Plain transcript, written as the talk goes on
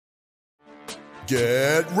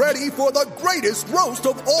Get ready for the greatest roast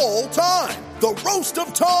of all time, the Roast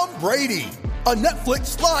of Tom Brady, a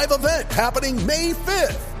Netflix live event happening May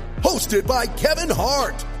 5th. Hosted by Kevin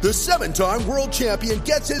Hart, the 7-time world champion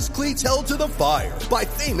gets his cleats held to the fire by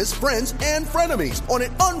famous friends and frenemies on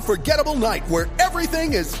an unforgettable night where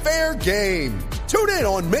everything is fair game. Tune in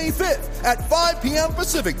on May 5th at 5 p.m.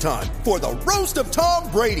 Pacific time for the Roast of Tom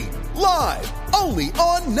Brady, live only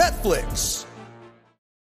on Netflix.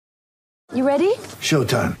 You ready?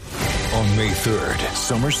 Showtime. On May 3rd,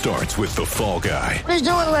 summer starts with The Fall Guy. Let's do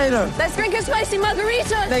it later. Let's drink a spicy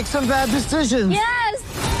margarita. Make some bad decisions.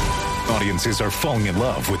 Yes. Audiences are falling in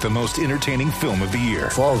love with the most entertaining film of the year.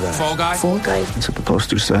 Fall Guy. Fall Guy? Fall Guy. That's what the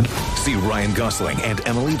poster said. See Ryan Gosling and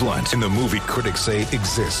Emily Blunt in the movie critics say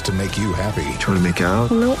exists to make you happy. Trying to make it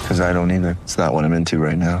out? Nope. Because I don't either. It's not what I'm into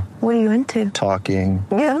right now. What are you into? Talking.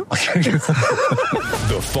 Yeah.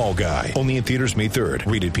 The Fall Guy. Only in theaters May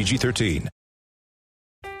 3rd. Rated PG-13.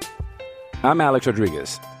 I'm Alex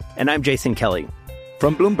Rodriguez. And I'm Jason Kelly.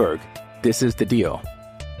 From Bloomberg, this is The Deal.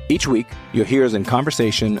 Each week, you'll hear us in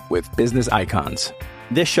conversation with business icons.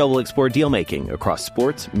 This show will explore deal-making across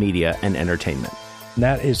sports, media, and entertainment.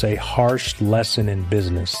 That is a harsh lesson in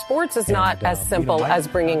business. Sports is not as simple as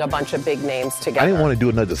bringing a bunch of big names together. I didn't want to do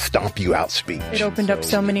another stomp you out speech. It opened up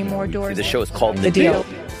so many more doors. The show is called The Deal.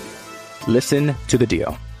 Listen to The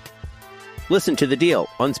Deal. Listen to The Deal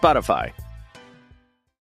on Spotify.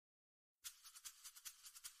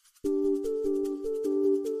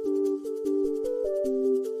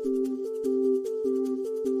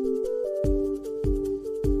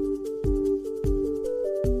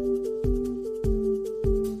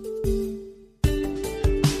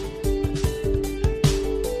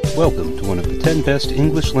 Welcome to one of the 10 best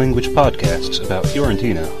English language podcasts about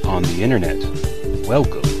Fiorentina on the internet.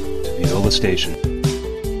 Welcome to Viola Station.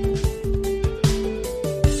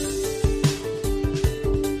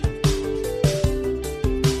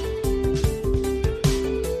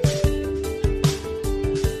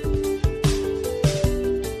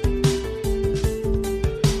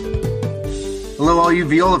 Hello, all you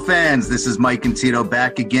Viola fans. This is Mike and Tito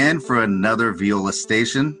back again for another Viola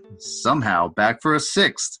Station. Somehow back for a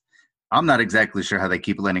sixth. I'm not exactly sure how they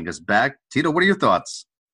keep letting us back. Tito, what are your thoughts?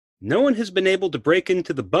 No one has been able to break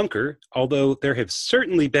into the bunker, although there have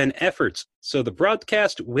certainly been efforts, so the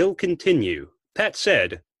broadcast will continue. That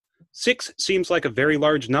said, 6 seems like a very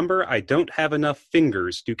large number. I don't have enough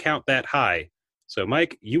fingers to count that high. So,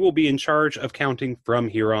 Mike, you will be in charge of counting from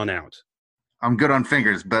here on out. I'm good on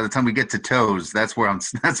fingers. By the time we get to toes, that's where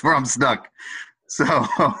I'm stuck. So,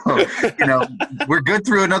 we're good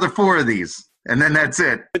through another 4 of these. And then that's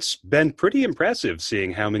it. It's been pretty impressive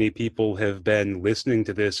seeing how many people have been listening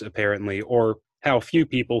to this, apparently, or how few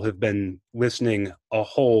people have been listening a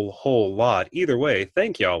whole lot. Either way,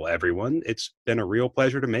 thank y'all, everyone. It's been a real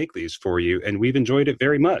pleasure to make these for you, and we've enjoyed it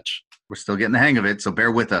very much. We're still getting the hang of it, so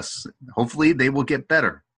bear with us. Hopefully, they will get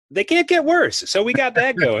better. They can't get worse, so we got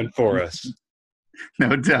that going for us.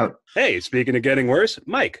 No doubt. Hey, speaking of getting worse,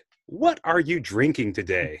 Mike, what are you drinking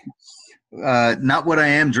today? Not what I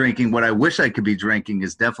am drinking. What I wish I could be drinking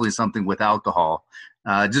is definitely something with alcohol.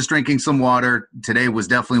 Just drinking some water. Today was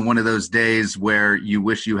definitely one of those days where you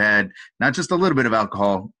wish you had not just a little bit of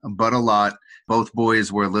alcohol, but a lot. Both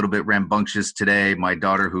boys were a little bit rambunctious today. My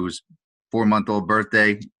daughter, whose 4-month-old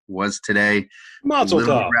birthday was today. Mazel tov.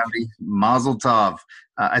 Rowdy. Mazel tov.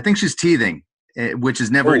 I think she's teething, which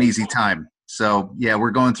is never an easy time. So, yeah,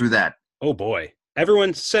 we're going through that. Oh, boy.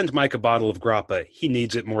 Everyone, send Mike a bottle of grappa. He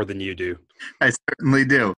needs it more than you do. I certainly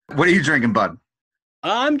do. What are you drinking, bud?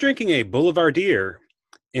 I'm drinking a Boulevardier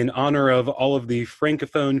in honor of all of the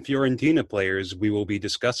Francophone Fiorentina players we will be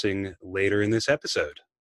discussing later in this episode.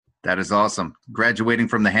 That is awesome. Graduating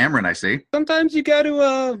from the Hammerin', I see. Sometimes you got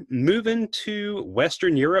to move into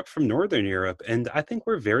Western Europe from Northern Europe, and I think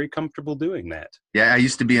we're very comfortable doing that. Yeah, I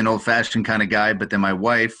used to be an old-fashioned kind of guy, but then my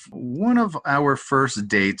wife, one of our first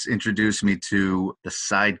dates, introduced me to the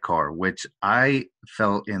sidecar, which I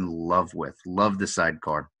fell in love with. Love the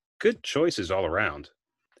sidecar. Good choices all around.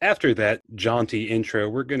 After that jaunty intro,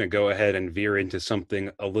 we're going to go ahead and veer into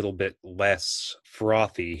something a little bit less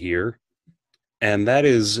frothy here. And that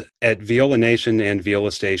is at Viola Nation and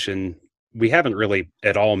Viola Station. We haven't really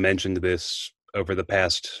at all mentioned this over the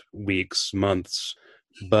past weeks, months,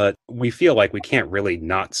 but we feel like we can't really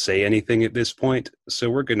not say anything at this point. So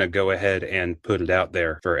we're going to go ahead and put it out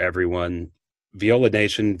there for everyone. Viola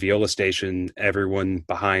Nation, Viola Station, everyone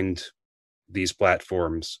behind these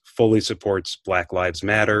platforms fully supports Black Lives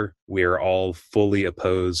Matter. We are all fully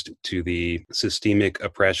opposed to the systemic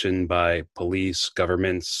oppression by police,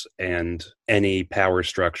 governments, and any power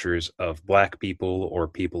structures of Black people or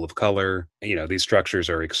people of color. These structures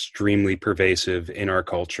are extremely pervasive in our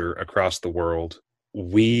culture across the world.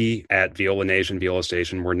 We at Viola Nation, Viola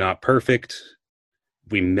Station, we're not perfect.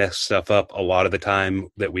 We mess stuff up a lot of the time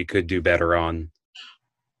that we could do better on.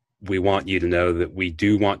 We want you to know that we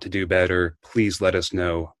do want to do better. Please let us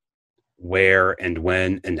know where and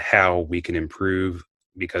when and how we can improve,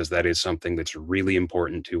 because that is something that's really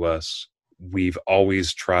important to us. We've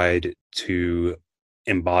always tried to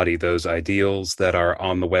embody those ideals that are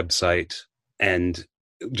on the website, and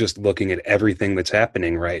just looking at everything that's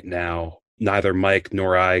happening right now, neither Mike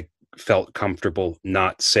nor I felt comfortable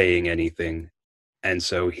not saying anything. And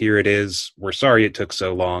so here it is. We're sorry it took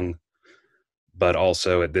so long. But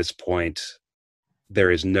also at this point, there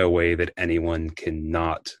is no way that anyone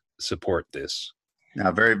cannot support this.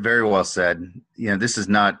 Now, very, very well said. This is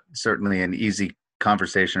not certainly an easy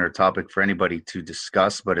conversation or topic for anybody to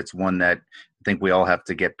discuss, but it's one that I think we all have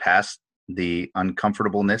to get past the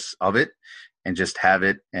uncomfortableness of it and just have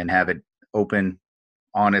it open,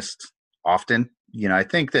 honest, often. I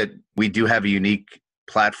think that we do have a unique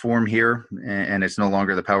platform here, and it's no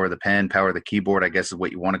longer the power of the pen, power of the keyboard, I guess is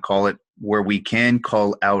what you want to call it, where we can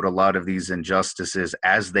call out a lot of these injustices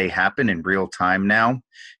as they happen in real time now.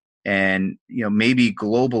 And, maybe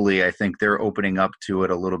globally, I think they're opening up to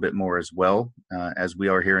it a little bit more as well, as we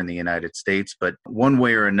are here in the United States. But one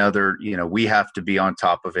way or another, we have to be on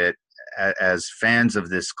top of it. As fans of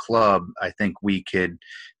this club, I think we could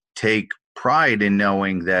take pride in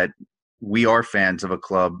knowing that we are fans of a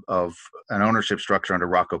club of an ownership structure under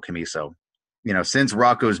Rocco Commisso. Since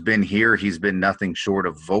Rocco's been here, he's been nothing short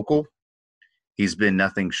of vocal. He's been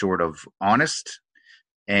nothing short of honest.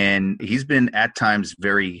 And he's been at times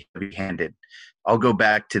very heavy-handed. I'll go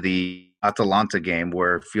back to the Atalanta game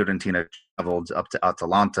where Fiorentina traveled up to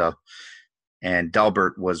Atalanta and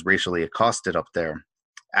Dalbert was racially accosted up there.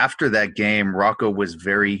 After that game, Rocco was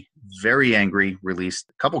very, very angry, released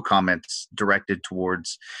a couple comments directed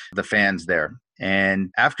towards the fans there.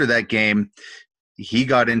 And after that game, he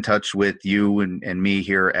got in touch with you and me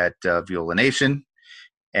here at Viola Nation.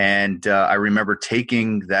 And I remember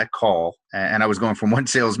taking that call, and I was going from one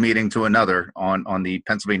sales meeting to another on the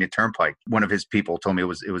Pennsylvania Turnpike. One of his people told me it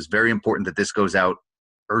was very important that this goes out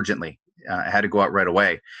urgently. I had to go out right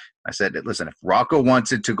away. I said, listen, if Rocco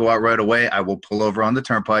wants it to go out right away, I will pull over on the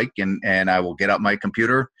turnpike and I will get out my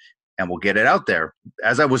computer and we'll get it out there.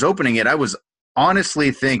 As I was opening it, I was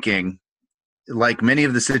honestly thinking, like many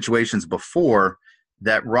of the situations before,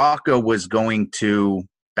 that Rocco was going to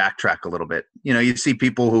backtrack a little bit. You see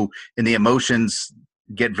people who in the emotions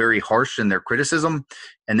get very harsh in their criticism.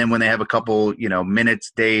 And then when they have a couple,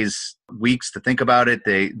 minutes, days, weeks to think about it,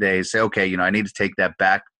 they say, okay, I need to take that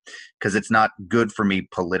back because it's not good for me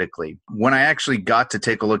politically. When I actually got to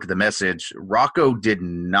take a look at the message, Rocco did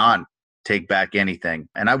not take back anything.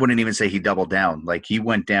 And I wouldn't even say he doubled down. Like, he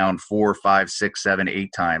went down 4, 5, 6, 7,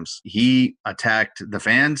 8 times. He attacked the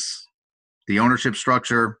fans, the ownership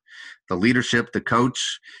structure, the leadership, the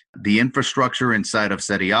coach, the infrastructure inside of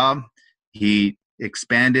Serie A. He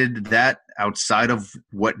expanded that outside of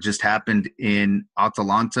what just happened in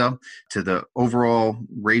Atalanta to the overall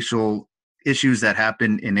racial issues that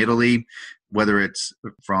happen in Italy, whether it's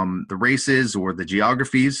from the races or the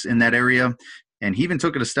geographies in that area. And he even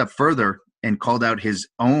took it a step further and called out his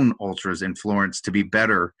own ultras in Florence to be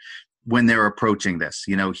better when they're approaching this.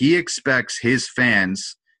 He expects his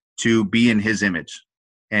fans to be in his image,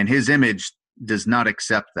 and his image does not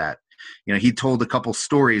accept that. He told a couple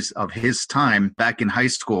stories of his time back in high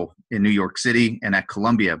school in New York City and at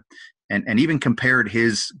Columbia, and even compared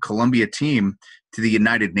his Columbia team to the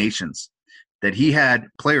United Nations, that he had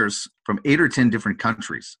players from 8 or 10 different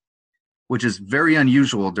countries, which is very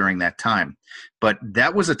unusual during that time. But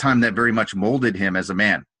that was a time that very much molded him as a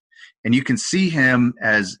man. And you can see him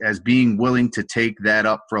as being willing to take that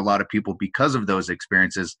up for a lot of people because of those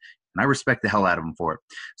experiences. And I respect the hell out of him for it.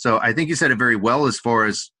 So I think you said it very well as far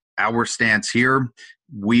as our stance here.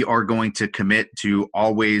 We are going to commit to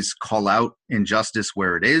always call out injustice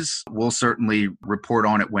where it is. We'll certainly report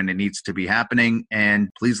on it when it needs to be happening. And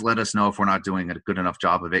please let us know if we're not doing a good enough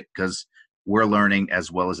job of it, because we're learning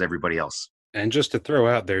as well as everybody else. And just to throw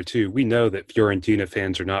out there, too, we know that Fiorentina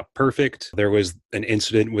fans are not perfect. There was an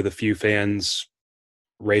incident with a few fans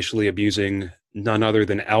racially abusing none other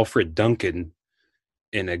than Alfred Duncan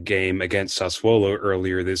in a game against Sassuolo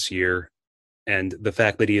earlier this year. And the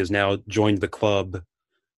fact that he has now joined the club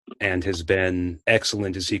and has been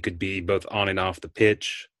excellent as he could be, both on and off the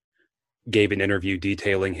pitch, gave an interview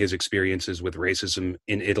detailing his experiences with racism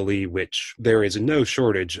in Italy, which there is no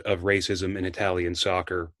shortage of racism in Italian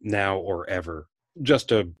soccer now or ever. Just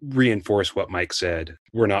to reinforce what Mike said,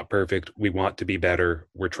 we're not perfect. We want to be better.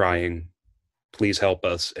 We're trying. Please help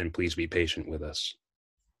us, and please be patient with us.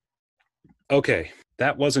 Okay,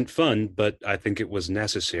 that wasn't fun, but I think it was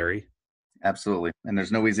necessary. Absolutely. And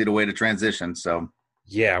there's no easy way to transition, so.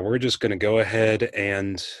 Yeah, we're just going to go ahead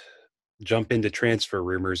and jump into transfer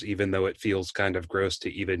rumors, even though it feels kind of gross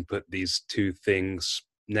to even put these two things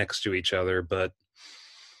next to each other, but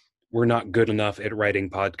we're not good enough at writing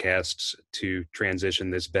podcasts to transition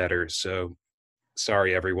this better, so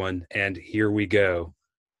sorry, everyone, and here we go.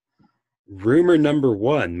 Rumor number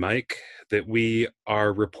one, Mike, that we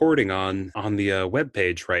are reporting on the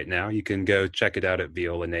webpage right now. You can go check it out at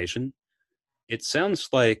Viola Nation. It sounds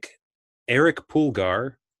like Eric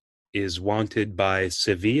Pulgar is wanted by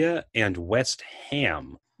Sevilla and West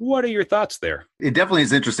Ham. What are your thoughts there? It definitely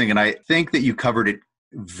is interesting, and I think that you covered it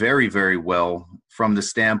very, very well from the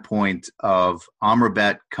standpoint of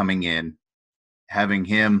Amrabat coming in, having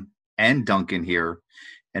him and Duncan here,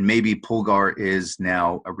 and maybe Pulgar is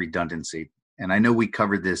now a redundancy. And I know we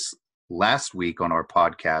covered this last week on our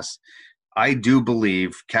podcast. I do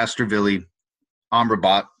believe Castrovilli,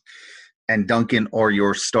 Amrabat, and Duncan are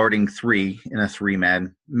your starting three in a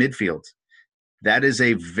three-man midfield. That is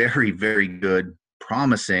a very, very good,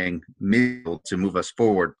 promising midfield to move us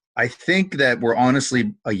forward. I think that we're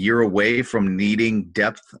honestly a year away from needing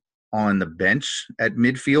depth on the bench at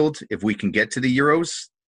midfield. If we can get to the Euros,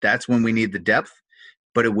 that's when we need the depth.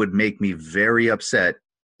 But it would make me very upset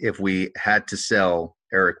if we had to sell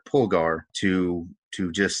Eric Pulgar to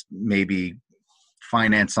just maybe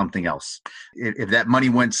finance something else. If that money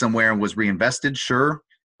went somewhere and was reinvested, sure.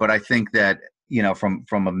 But I think that, from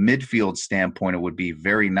a midfield standpoint, it would be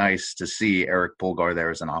very nice to see Eric Pulgar there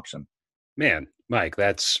as an option. Man, Mike,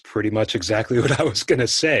 that's pretty much exactly what I was going to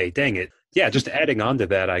say. Dang it. Yeah, just adding on to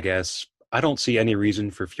that, I guess, I don't see any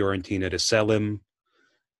reason for Fiorentina to sell him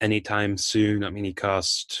anytime soon. I mean, he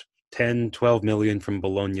cost 10, 12 million from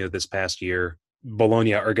Bologna this past year.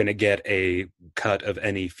 Bologna are going to get a cut of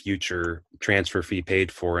any future transfer fee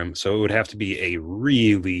paid for him. So it would have to be a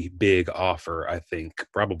really big offer, I think,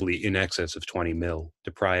 probably in excess of 20 mil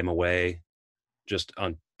to pry him away just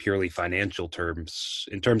on purely financial terms.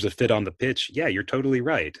 In terms of fit on the pitch, yeah, you're totally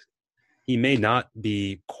right. He may not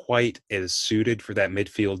be quite as suited for that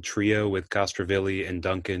midfield trio with Castrovilli and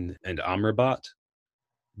Duncan and Amrabat,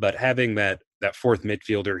 but having that fourth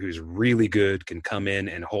midfielder who's really good, can come in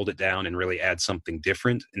and hold it down and really add something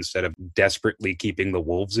different instead of desperately keeping the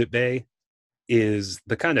Wolves at bay is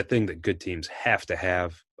the kind of thing that good teams have to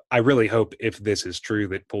have. I really hope, if this is true,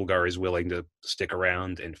 that Pulgar is willing to stick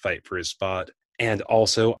around and fight for his spot. And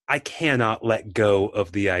also, I cannot let go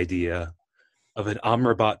of the idea of an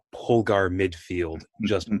Amrabat Pulgar midfield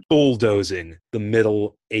just bulldozing the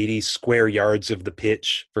middle 80 square yards of the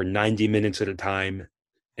pitch for 90 minutes at a time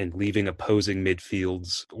and leaving opposing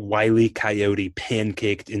midfields Wile E. Coyote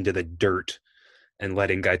pancaked into the dirt and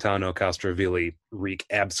letting Gaetano Castrovilli wreak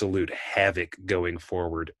absolute havoc going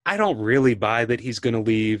forward. I don't really buy that he's going to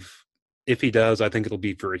leave. If he does, I think it'll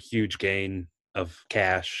be for a huge gain of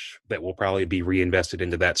cash that will probably be reinvested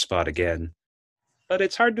into that spot again. But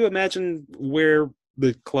it's hard to imagine where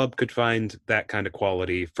the club could find that kind of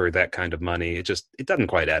quality for that kind of money. It doesn't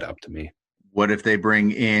quite add up to me. What if they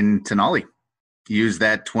bring in Tonali? Use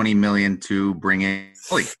that 20 million to bring in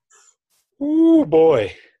Tonali. Ooh,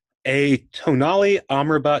 boy. A Tonali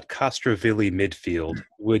Amrabat Castrovilli midfield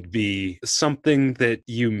would be something that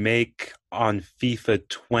you make on FIFA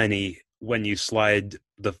 20 when you slide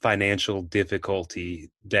the financial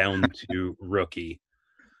difficulty down to rookie.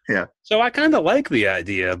 Yeah. So I kind of like the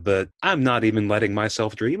idea, but I'm not even letting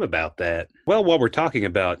myself dream about that. Well, while we're talking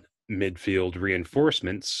about midfield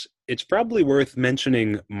reinforcements, it's probably worth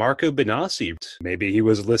mentioning Marco Benassi. Maybe he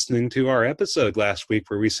was listening to our episode last week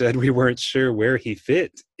where we said we weren't sure where he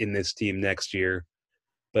fit in this team next year.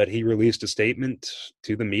 But he released a statement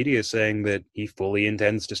to the media saying that he fully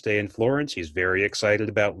intends to stay in Florence. He's very excited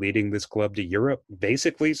about leading this club to Europe,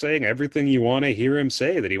 basically saying everything you want to hear him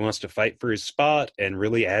say, that he wants to fight for his spot and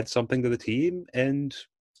really add something to the team. And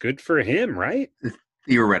good for him, right?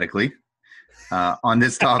 Theoretically. On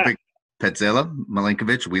this topic, Petzela,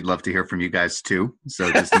 Milinkovic, we'd love to hear from you guys too. So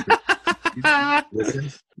just listen,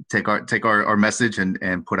 take our message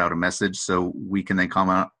and put out a message so we can then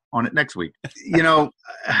comment on it next week.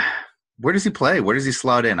 Where does he play? Where does he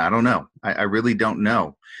slot in? I don't know. I really don't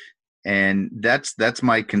know. And that's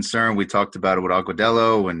my concern. We talked about it with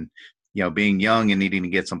Agudelo and, being young and needing to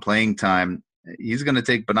get some playing time. He's going to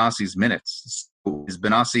take Benassi's minutes. is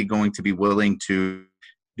Benassi going to be willing to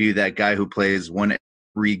be that guy who plays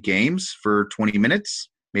 3 games for 20 minutes?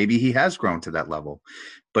 Maybe he has grown to that level,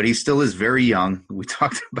 but he still is very young. We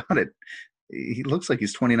talked about it. He looks like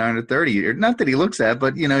he's 29 or 30. Not that he looks that,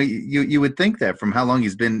 but you would think that from how long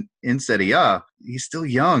he's been in Serie A, he's still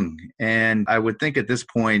young. And I would think at this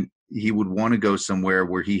point he would want to go somewhere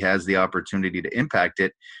where he has the opportunity to impact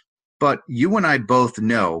it. But you and I both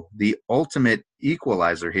know the ultimate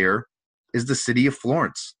equalizer here is the city of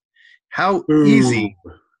Florence. How easy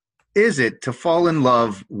is it to fall in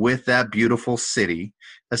love with that beautiful city,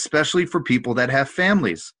 especially for people that have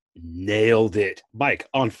families? Nailed it. Mike,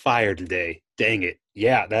 on fire today. Dang it.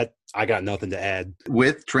 Yeah, I got nothing to add.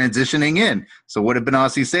 With transitioning in. So what did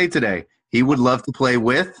Benassi say today? He would love to play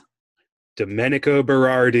with Domenico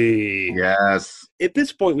Berardi. Yes. At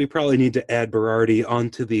this point, we probably need to add Berardi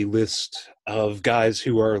onto the list of guys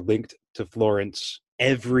who are linked to Florence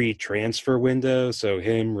every transfer window. So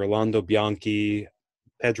him, Rolando Bianchi,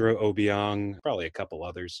 Pedro Obiang, probably a couple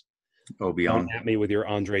others. Obiang. Don't at me with your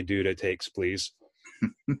Andre Duda takes, please.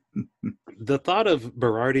 The thought of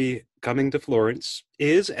Berardi coming to Florence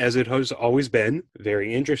is, as it has always been,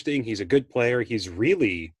 very interesting. He's a good player. He's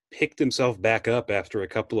really picked himself back up after a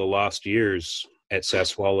couple of lost years at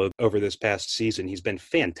Sassuolo over this past season. He's been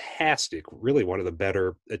fantastic, really one of the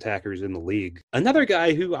better attackers in the league. Another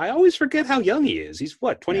guy who I always forget how young he is. He's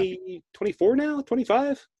 24 now,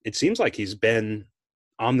 25? It seems like he's been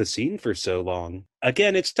on the scene for so long.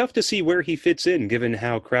 Again, it's tough to see where he fits in given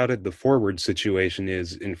how crowded the forward situation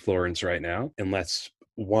is in Florence right now, unless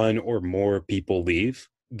one or more people leave.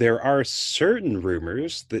 There are certain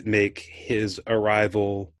rumors that make his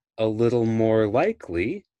arrival a little more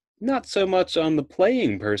likely, not so much on the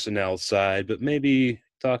playing personnel side, but maybe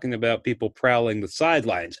talking about people prowling the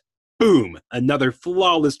sidelines. Boom! Another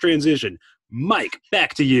flawless transition. Mike,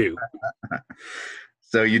 back to you.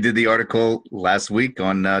 So you did the article last week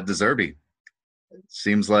on De Zerbi. It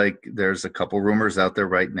seems like there's a couple rumors out there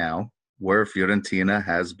right now where Fiorentina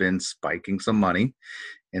has been spiking some money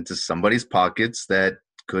into somebody's pockets that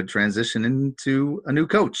could transition into a new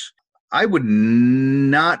coach. I would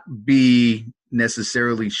not be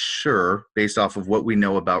necessarily sure, based off of what we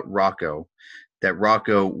know about Rocco, that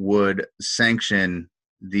Rocco would sanction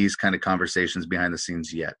these kind of conversations behind the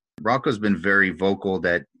scenes yet. Rocco's been very vocal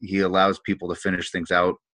that he allows people to finish things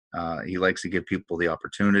out. He likes to give people the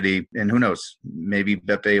opportunity. And who knows, maybe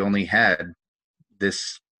Beppe only had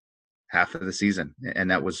this half of the season,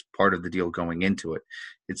 and that was part of the deal going into it.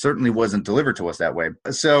 It certainly wasn't delivered to us that way.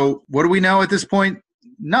 So what do we know at this point?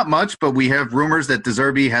 Not much, but we have rumors that De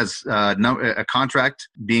Zerbi has a contract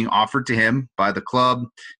being offered to him by the club.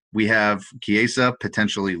 We have Chiesa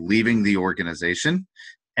potentially leaving the organization.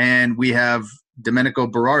 And we have Domenico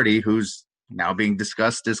Berardi, who's now being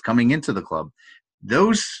discussed as coming into the club.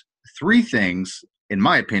 Those 3 things, in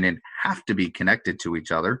my opinion, have to be connected to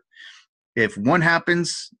each other. If one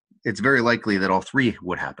happens, it's very likely that all 3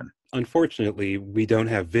 would happen. Unfortunately, we don't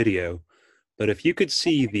have video, but if you could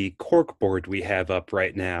see the corkboard we have up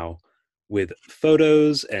right now with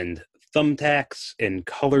photos and thumbtacks and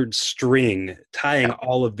colored string tying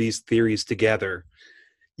all of these theories together,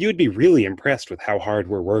 you would be really impressed with how hard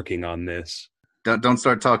we're working on this. Don't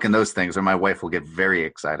start talking those things or my wife will get very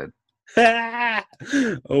excited.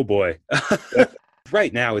 Oh boy.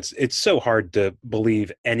 Right now, it's so hard to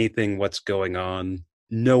believe anything what's going on.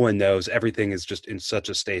 No one knows. Everything is just in such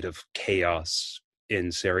a state of chaos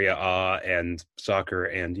in Serie A and soccer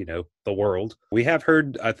and, the world. We have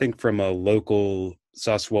heard, I think, from a local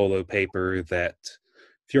Sassuolo paper that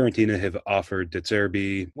Fiorentina have offered De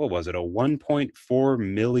Zerbi, what was it, a 1.4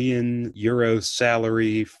 million euro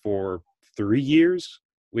salary for 3 years,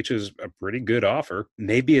 which is a pretty good offer.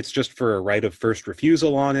 Maybe it's just for a right of first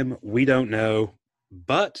refusal on him. We don't know.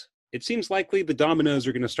 But it seems likely the dominoes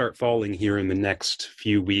are going to start falling here in the next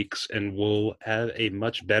few weeks, and we'll have a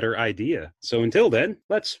much better idea. So until then,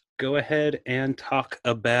 let's go ahead and talk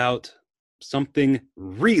about something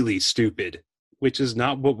really stupid, which is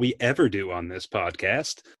not what we ever do on this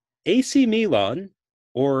podcast. AC Milan,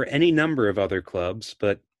 or any number of other clubs,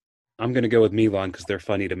 but I'm going to go with Milan because they're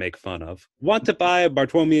funny to make fun of, want to buy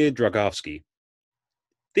Bartłomiej Dragowski.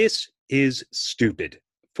 This is stupid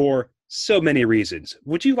for so many reasons.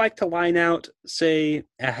 Would you like to line out, say,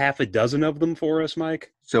 a half a dozen of them for us,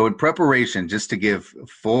 Mike? So in preparation, just to give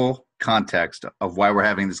full context of why we're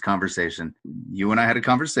having this conversation, you and I had a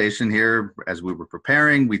conversation here as we were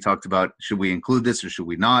preparing. We talked about, should we include this or should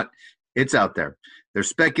we not? It's out there. There's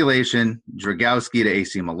speculation, Dragowski to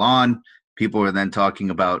AC Milan. People are then talking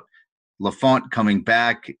about Lafont coming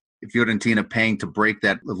back, Fiorentina paying to break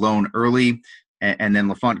that loan early. and then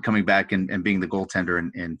Lafont coming back and being the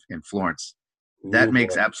goaltender in Florence. That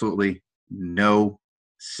makes absolutely no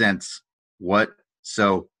sense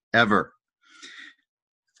whatsoever.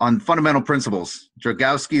 On fundamental principles,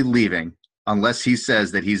 Dragowski leaving, unless he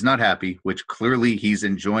says that he's not happy, which clearly he's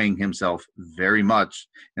enjoying himself very much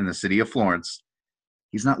in the city of Florence,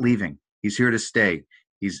 he's not leaving. He's here to stay.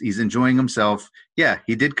 He's enjoying himself. Yeah,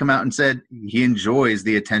 he did come out and said he enjoys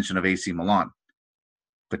the attention of AC Milan.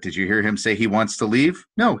 But did you hear him say he wants to leave?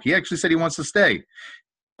 No, he actually said he wants to stay.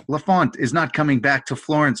 Lafont is not coming back to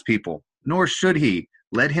Florence, people, nor should he.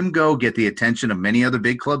 Let him go get the attention of many other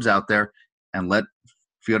big clubs out there and let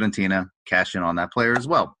Fiorentina cash in on that player as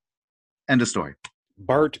well. End of story.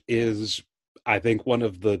 Bart is, I think, one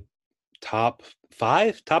of the top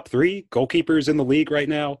 3 goalkeepers in the league right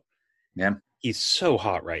now. Yeah. He's so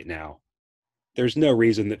hot right now. There's no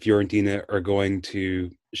reason that Fiorentina are going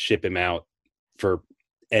to ship him out for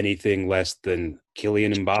anything less than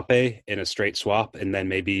Kylian Mbappe in a straight swap and then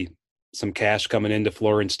maybe some cash coming into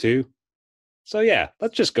Florence too. So yeah,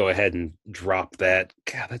 let's just go ahead and drop that.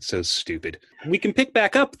 God, that's so stupid. We can pick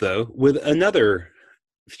back up though with another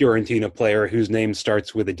Fiorentina player whose name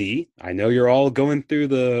starts with a D. I know you're all going through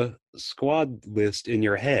the squad list in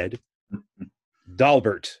your head.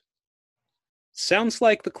 Dalbert. Sounds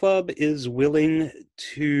like the club is willing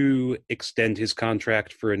to extend his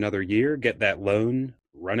contract for another year, get that loan,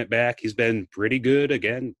 run it back. He's been pretty good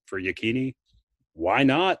again for Iachini. Why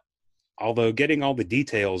not? Although getting all the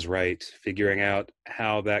details right, figuring out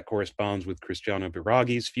how that corresponds with Cristiano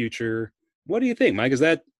Biraghi's future. What do you think, Mike? Is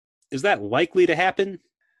that likely to happen?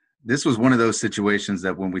 This was one of those situations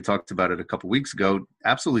that when we talked about it a couple weeks ago,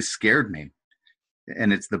 absolutely scared me.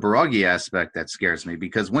 And it's the Biraghi aspect that scares me,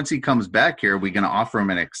 because once he comes back here, are we going to offer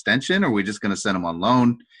him an extension or are we just going to send him on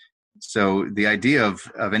loan? So the idea of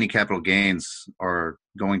any capital gains are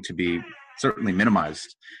going to be certainly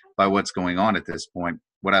minimized by what's going on at this point.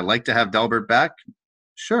 Would I like to have Dalbert back?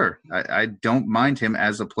 Sure. I don't mind him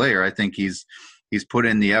as a player. I think he's put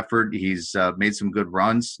in the effort. He's made some good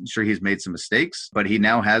runs. Sure, he's made some mistakes, but he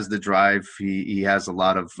now has the drive. He has a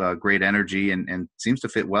lot of great energy and seems to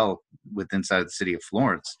fit well with inside the city of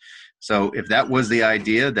Florence. So if that was the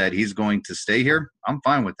idea that he's going to stay here, I'm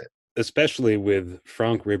fine with it. Especially with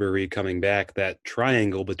Franck Ribéry coming back, that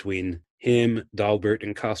triangle between him, Dalbert,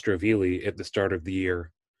 and Castrovilli at the start of the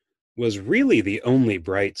year was really the only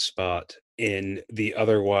bright spot in the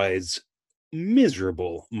otherwise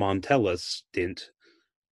miserable Montella stint.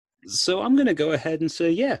 So I'm going to go ahead and say,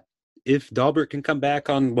 yeah, if Dalbert can come back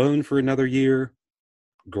on loan for another year,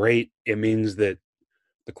 great. It means that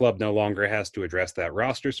the club no longer has to address that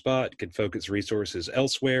roster spot, can focus resources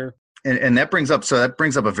elsewhere. And that brings up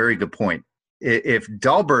a very good point. If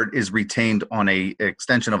Dalbert is retained on a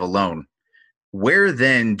extension of a loan, where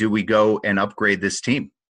then do we go and upgrade this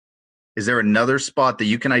team? Is there another spot that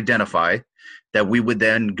you can identify that we would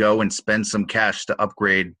then go and spend some cash to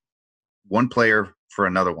upgrade one player for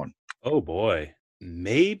another one? Oh boy.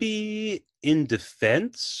 Maybe in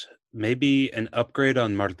defense, maybe an upgrade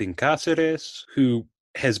on Martin Cáceres, who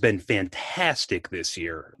has been fantastic this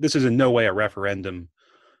year. This is in no way a referendum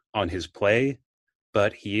on his play,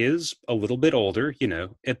 but he is a little bit older,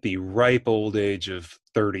 at the ripe old age of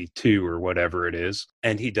 32 or whatever it is.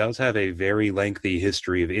 And he does have a very lengthy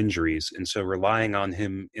history of injuries. And so relying on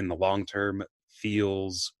him in the long term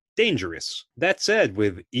feels dangerous. That said,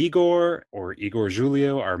 with Igor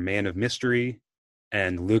Julio, our man of mystery,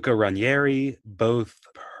 and Luca Ranieri, both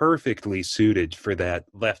perfectly suited for that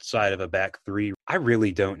left side of a back three, I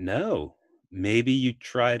really don't know. Maybe you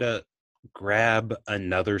try to grab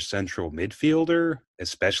another central midfielder,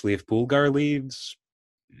 especially if Pulgar leaves.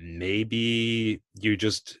 Maybe you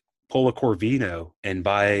just pull a Corvino and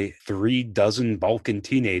buy 36 Balkan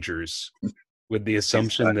teenagers with the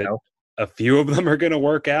assumption that a few of them are going to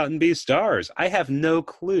work out and be stars. I have no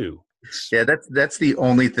clue. Yeah, that's the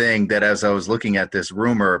only thing that as I was looking at this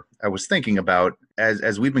rumor, I was thinking about.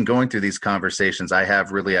 As we've been going through these conversations, I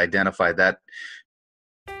have really identified that.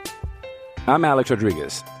 I'm Alex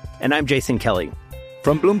Rodriguez. And I'm Jason Kelly.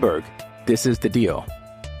 From Bloomberg, this is The Deal.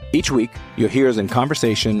 Each week, you'll hear us in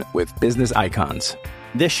conversation with business icons.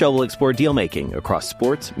 This show will explore deal-making across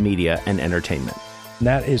sports, media, and entertainment.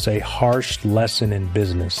 That is a harsh lesson in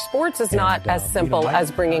business. Sports is not as simple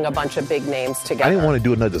as bringing a bunch of big names together. I didn't want to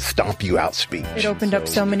do another stomp you out speech. It opened up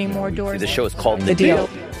so many more doors. The show is called The Deal.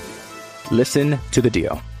 Listen to The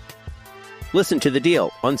Deal. Listen to The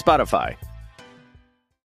Deal on Spotify.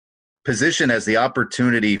 Position as the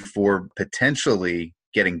opportunity for potentially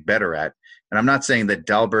getting better at. And I'm not saying that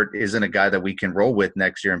Dalbert isn't a guy that we can roll with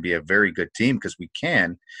next year and be a very good team, because we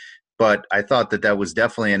can. But I thought that was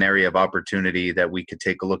definitely an area of opportunity that we could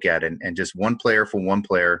take a look at. And just one player for one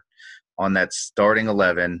player on that starting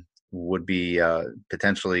 11 would be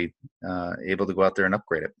potentially able to go out there and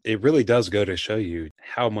upgrade it. It really does go to show you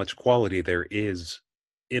how much quality there is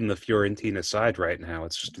in the Fiorentina side right now.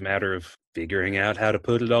 It's just a matter of figuring out how to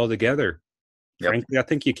put it all together. Yep. Frankly, I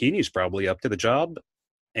think Iachini's probably up to the job.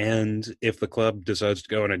 And if the club decides to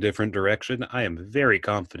go in a different direction, I am very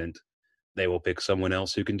confident they will pick someone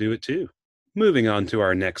else who can do it too. Moving on to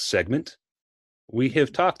our next segment, we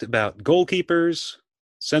have talked about goalkeepers,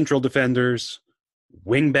 central defenders,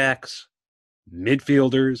 wingbacks,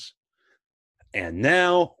 midfielders, and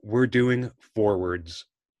now we're doing forwards.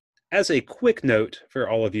 As a quick note for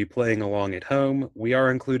all of you playing along at home, we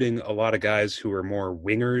are including a lot of guys who are more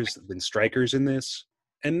wingers than strikers in this,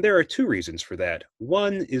 and there are two reasons for that.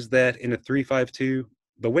 One is that in a 3-5-2,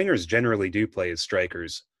 the wingers generally do play as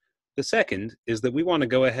strikers. The second is that we want to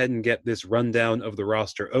go ahead and get this rundown of the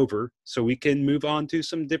roster over so we can move on to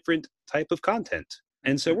some different type of content.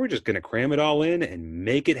 And so we're just going to cram it all in and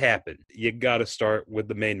make it happen. You got to start with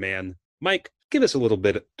the main man. Mike, give us a little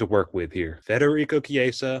bit to work with here. Federico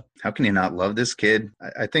Chiesa. How can you not love this kid?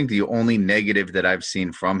 I think the only negative that I've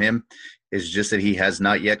seen from him is just that he has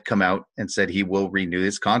not yet come out and said he will renew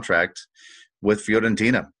his contract with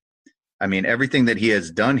Fiorentina. I mean, everything that he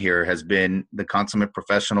has done here has been the consummate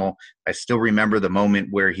professional. I still remember the moment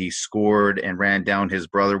where he scored and ran down his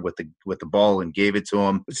brother with the ball and gave it to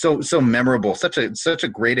him. So memorable, such a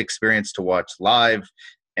great experience to watch live,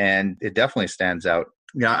 and it definitely stands out.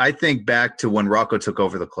 Yeah, I think back to when Rocco took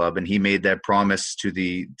over the club and he made that promise to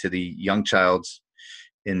the young child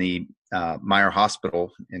in the Meyer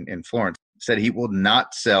Hospital in Florence. Said he will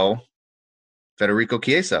not sell Federico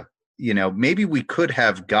Chiesa. You know, maybe we could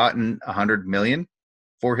have gotten $100 million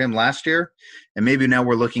for him last year, and maybe now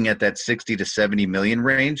we're looking at that 60 to 70 million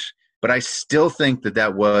range. But I still think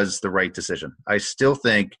that was the right decision. I still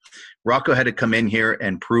think Rocco had to come in here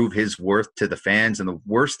and prove his worth to the fans, and the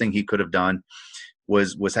worst thing he could have done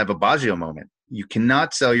was have a Baggio moment. You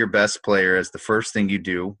cannot sell your best player as the first thing you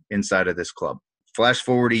do inside of this club. Flash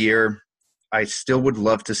forward a year, I still would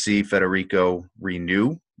love to see Federico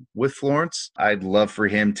renew with Florence. I'd love for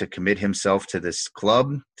him to commit himself to this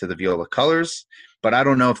club, to the Viola colors, but I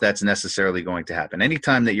don't know if that's necessarily going to happen.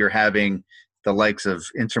 Anytime that you're having the likes of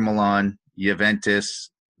Inter Milan, Juventus,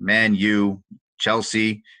 Man U,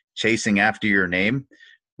 Chelsea chasing after your name,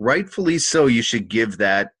 rightfully so, you should give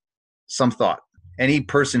that some thought. Any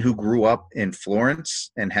person who grew up in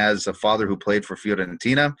Florence and has a father who played for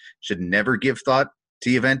Fiorentina should never give thought to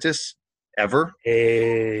Juventus, ever.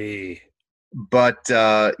 Hey. But,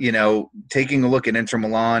 taking a look at Inter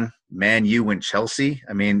Milan, Man U, and Chelsea,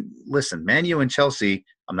 I mean, listen, Man U and Chelsea,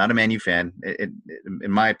 I'm not a Man U fan.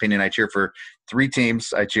 In my opinion, I cheer for three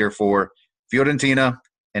teams. I cheer for Fiorentina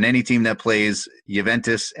and any team that plays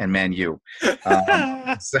Juventus and Man U.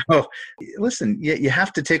 So, listen, you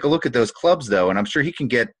have to take a look at those clubs, though, and I'm sure he can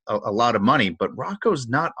get a lot of money, but Rocco's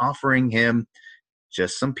not offering him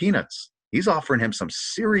just some peanuts. He's offering him some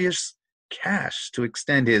serious cash to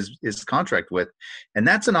extend his contract with, and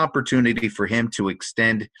that's an opportunity for him to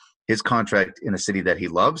extend his contract in a city that he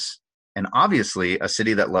loves, and obviously a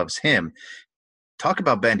city that loves him. Talk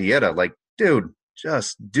about Bandiera, like, dude,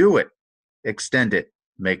 just do it, extend it,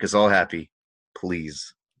 make us all happy,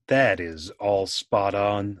 please. That is all spot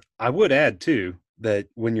on. I would add too that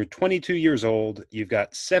when you're 22 years old, you've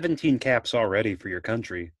got 17 caps already for your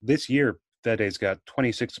country. This year, Fede's got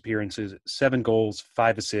 26 appearances, 7 goals,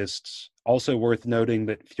 5 assists. Also worth noting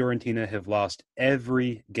that Fiorentina have lost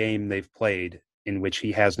every game they've played in which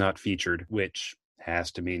he has not featured, which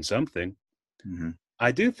has to mean something. Mm-hmm.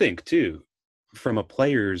 I do think, too, from a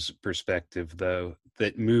player's perspective, though,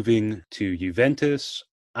 that moving to Juventus,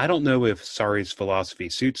 I don't know if Sarri's philosophy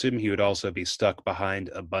suits him. He would also be stuck behind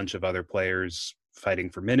a bunch of other players fighting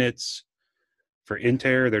for minutes. For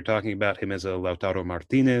Inter, they're talking about him as a Lautaro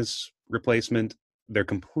Martinez replacement. They're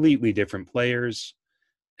completely different players,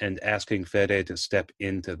 and asking Fede to step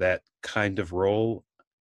into that kind of role,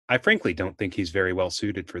 I frankly don't think he's very well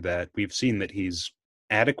suited for that. We've seen that he's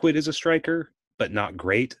adequate as a striker, but not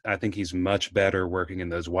great. I think he's much better working in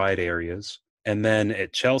those wide areas. And then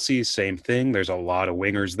at Chelsea, same thing. There's a lot of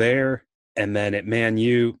wingers there. And then at Man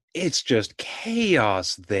U, it's just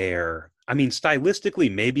chaos there. I mean,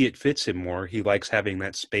 stylistically, maybe it fits him more. He likes having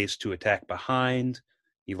that space to attack behind.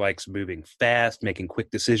 He likes moving fast, making quick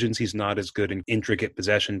decisions. He's not as good in intricate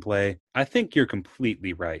possession play. I think you're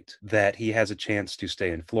completely right that he has a chance to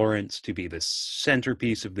stay in Florence, to be the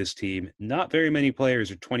centerpiece of this team. Not very many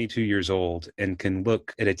players are 22 years old and can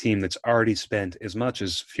look at a team that's already spent as much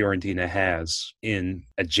as Fiorentina has in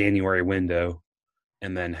a January window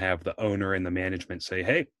and then have the owner and the management say,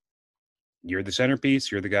 hey, you're the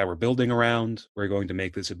centerpiece. You're the guy we're building around. We're going to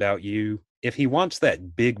make this about you. If he wants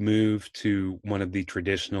that big move to one of the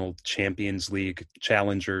traditional Champions League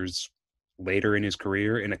challengers later in his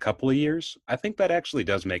career in a couple of years, I think that actually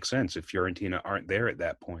does make sense if Fiorentina aren't there at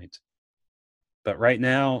that point. But right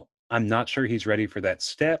now, I'm not sure he's ready for that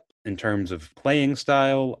step in terms of playing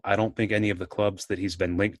style. I don't think any of the clubs that he's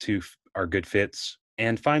been linked to are good fits.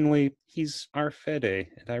 And finally, he's our Fede,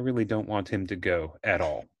 and I really don't want him to go at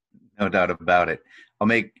all. No doubt about it. I'll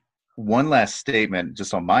make one last statement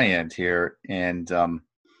just on my end here. And in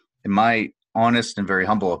my honest and very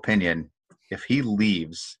humble opinion, if he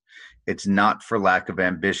leaves, it's not for lack of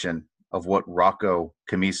ambition of what Rocco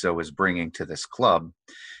Commisso is bringing to this club.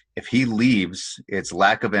 If he leaves, it's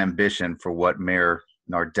lack of ambition for what Mayor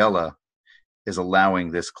Nardella is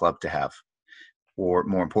allowing this club to have, or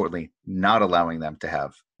more importantly, not allowing them to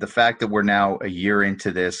have. The fact that we're now a year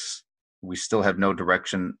into this, we still have no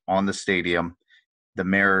direction on the stadium. The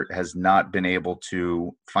mayor has not been able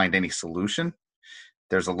to find any solution.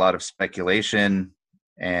 There's a lot of speculation,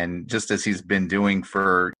 and just as he's been doing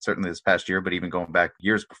for certainly this past year, but even going back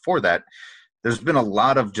years before that, there's been a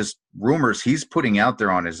lot of just rumors he's putting out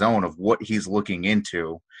there on his own of what he's looking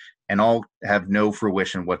into, and all have no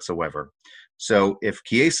fruition whatsoever. So if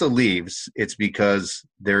Chiesa leaves, it's because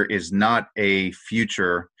there is not a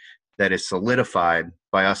future that is solidified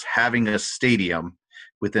by us having a stadium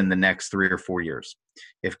within the next 3 or 4 years.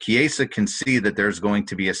 If Chiesa can see that there's going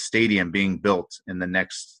to be a stadium being built in the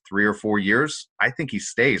next 3 or 4 years, I think he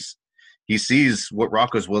stays. He sees what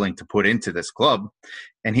Rocco's willing to put into this club,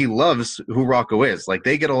 and he loves who Rocco is. Like,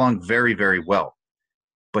 they get along very, very well.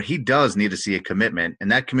 But he does need to see a commitment,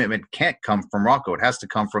 and that commitment can't come from Rocco. It has to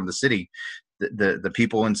come from the city, the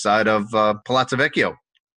people inside of Palazzo Vecchio.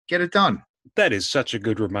 Get it done. That is such a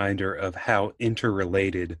good reminder of how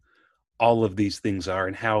interrelated all of these things are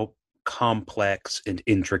and how complex and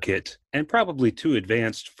intricate and probably too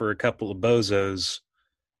advanced for a couple of bozos,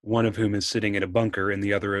 one of whom is sitting in a bunker and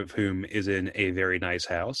the other of whom is in a very nice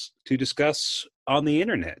house, to discuss on the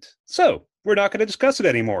internet. So we're not going to discuss it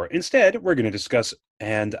anymore. Instead, we're going to discuss,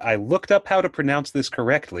 and I looked up how to pronounce this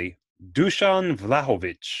correctly, Dusan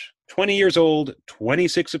Vlahovic. 20 years old,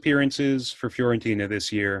 26 appearances for Fiorentina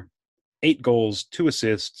this year, 8 goals, 2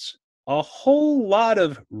 assists, a whole lot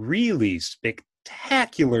of really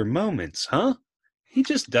spectacular moments, huh? He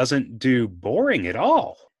just doesn't do boring at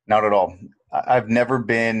all. Not at all. I've never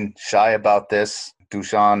been shy about this.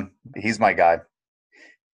 Dusan, he's my guy.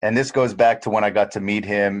 And this goes back to when I got to meet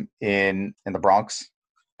him in the Bronx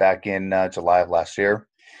back in July of last year.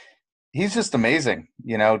 He's just amazing.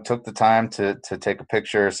 You know, took the time to take a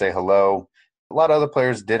picture, say hello. A lot of other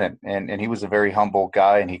players didn't. And he was a very humble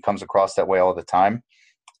guy, and he comes across that way all the time.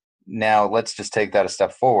 Now, let's just take that a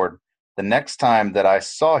step forward. The next time that I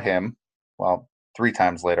saw him, well, 3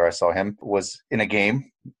 times later I saw him, was in a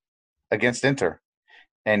game against Inter.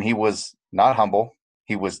 And he was not humble.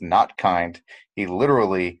 He was not kind. He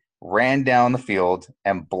literally ran down the field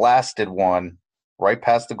and blasted one right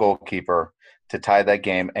past the goalkeeper to tie that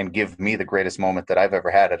game and give me the greatest moment that I've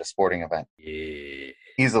ever had at a sporting event. Yeah.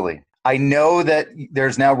 Easily. I know that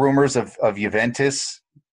there's now rumors of Juventus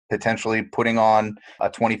potentially putting on a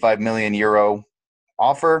 25 million euro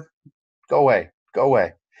offer. Go away. Go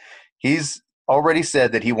away. He's already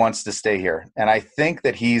said that he wants to stay here. And I think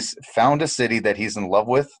that he's found a city that he's in love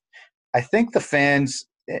with. I think the fans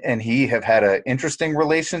and he have had an interesting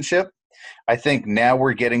relationship. I think now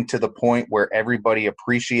we're getting to the point where everybody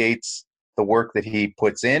appreciates the work that he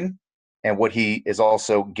puts in and what he is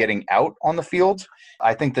also getting out on the field.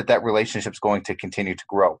 I think that relationship is going to continue to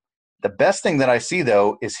grow. The best thing that I see,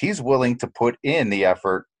 though, is he's willing to put in the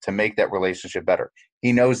effort to make that relationship better.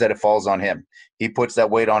 He knows that it falls on him. He puts that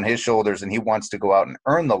weight on his shoulders, and he wants to go out and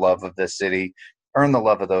earn the love of this city, earn the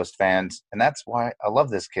love of those fans. And that's why I love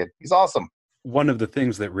this kid. He's awesome. One of the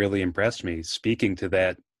things that really impressed me, speaking to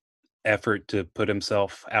that effort to put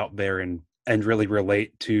himself out there and really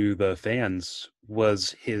relate to the fans,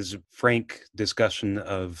 was his frank discussion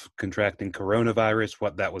of contracting coronavirus,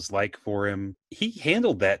 what that was like for him. He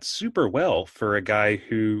handled that super well for a guy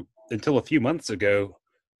who, until a few months ago,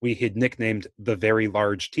 we had nicknamed the very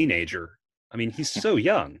large teenager. I mean, he's so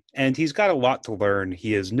young, and he's got a lot to learn.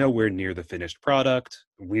 He is nowhere near the finished product.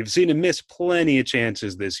 We've seen him miss plenty of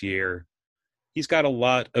chances this year, He's got a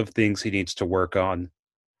lot of things he needs to work on.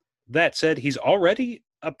 That said, he's already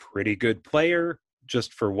a pretty good player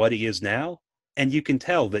just for what he is now. And you can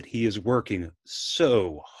tell that he is working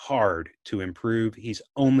so hard to improve. He's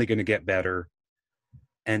only going to get better.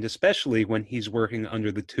 And especially when he's working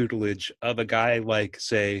under the tutelage of a guy like,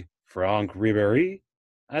 say, Franck Ribéry,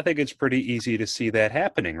 I think it's pretty easy to see that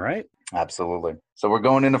happening, right? Absolutely. So we're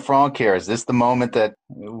going into Franck here. Is this the moment that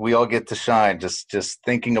we all get to shine? Just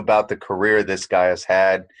thinking about the career this guy has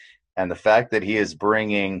had and the fact that he is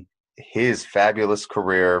bringing his fabulous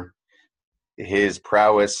career, his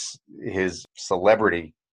prowess, his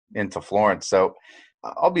celebrity into Florence. So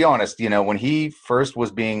I'll be honest, when he first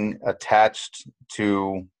was being attached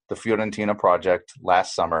to the Fiorentina project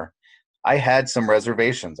last summer, I had some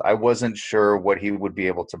reservations. I wasn't sure what he would be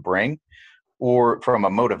able to bring, or from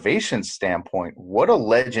a motivation standpoint, what a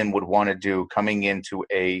legend would want to do coming into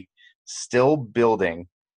a still building,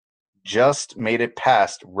 just made it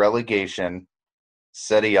past relegation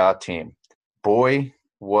Serie A team. Boy,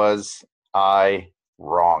 was I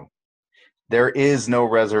wrong. There is no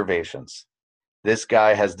reservations. This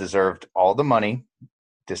guy has deserved all the money,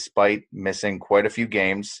 despite missing quite a few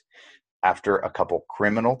games after a couple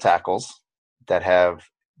criminal tackles that have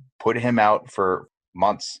put him out for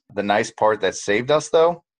months. The nice part that saved us,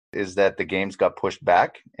 though, is that the games got pushed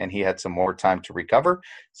back and he had some more time to recover.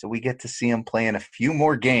 So we get to see him play in a few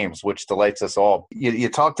more games, which delights us all. You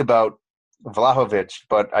talked about Vlahovic,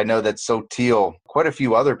 but I know that Sotil, quite a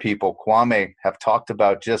few other people, Kwame, have talked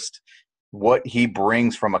about just what he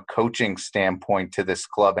brings from a coaching standpoint to this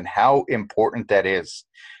club and how important that is.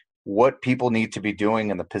 What people need to be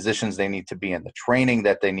doing and the positions they need to be in, the training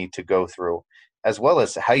that they need to go through, as well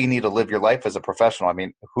as how you need to live your life as a professional. I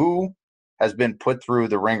mean, who has been put through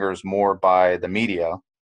the ringers more by the media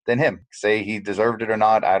than him? Say he deserved it or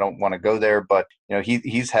not, I don't want to go there, but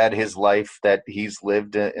he's had his life that he's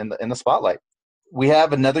lived in the spotlight. We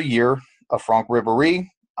have another year of Franck Ribéry.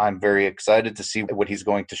 I'm very excited to see what he's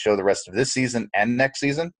going to show the rest of this season and next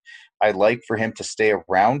season. I'd like for him to stay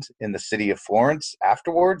around in the city of Florence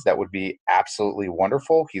afterwards. That would be absolutely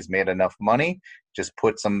wonderful. He's made enough money. Just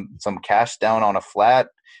put some cash down on a flat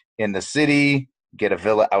in the city, get a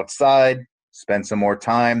villa outside, spend some more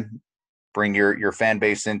time, bring your fan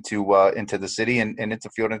base into the city and into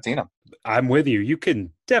Fiorentina. I'm with you. You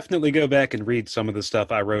can definitely go back and read some of the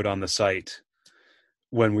stuff I wrote on the site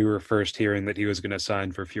when we were first hearing that he was going to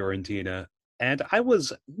sign for Fiorentina. And I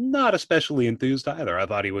was not especially enthused either. I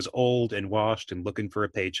thought he was old and washed and looking for a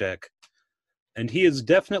paycheck. And he has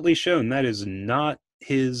definitely shown that is not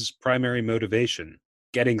his primary motivation.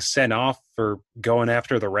 Getting sent off for going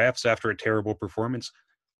after the refs after a terrible performance.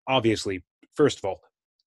 Obviously, first of all,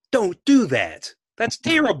 don't do that. That's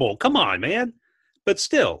terrible. Come on, man. But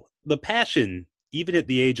still, the passion, even at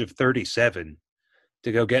the age of 37,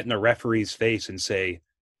 to go get in a referee's face and say,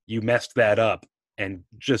 you messed that up. And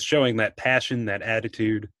just showing that passion, that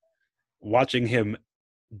attitude, watching him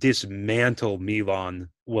dismantle Milan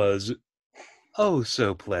was oh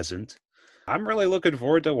so pleasant. I'm really looking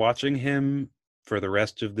forward to watching him for the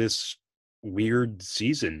rest of this weird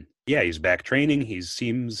season. Yeah, he's back training. He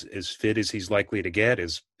seems as fit as he's likely to get,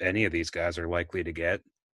 as any of these guys are likely to get.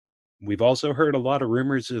 We've also heard a lot of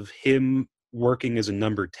rumors of him working as a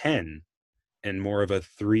number 10 and more of a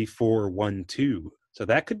 3-4-1-2. So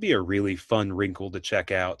that could be a really fun wrinkle to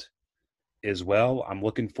check out as well. I'm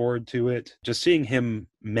looking forward to it. Just seeing him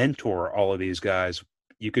mentor all of these guys,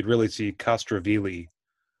 you could really see Castrovilli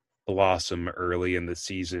blossom early in the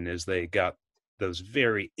season as they got those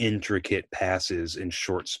very intricate passes in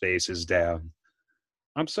short spaces down.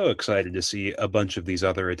 I'm so excited to see a bunch of these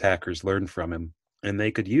other attackers learn from him, and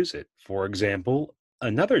they could use it. For example,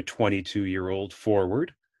 another 22-year-old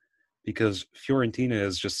forward, because Fiorentina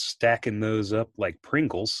is just stacking those up like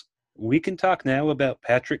Pringles. We can talk now about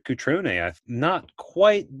Patrick Cutrone. Not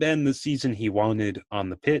quite been the season he wanted on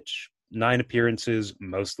the pitch. 9 appearances,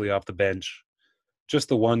 mostly off the bench. Just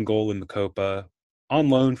the 1 goal in the Copa. On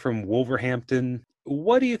loan from Wolverhampton.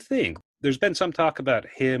 What do you think? There's been some talk about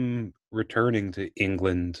him returning to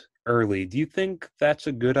England early. Do you think that's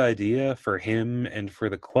a good idea for him and for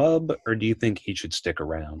the club, or do you think he should stick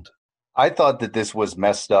around? I thought that this was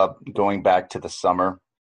messed up going back to the summer.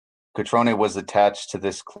 Cutrone was attached to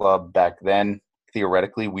this club back then.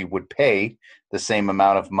 Theoretically, we would pay the same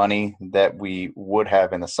amount of money that we would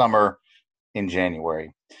have in the summer in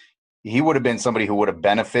January. He would have been somebody who would have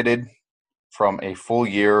benefited from a full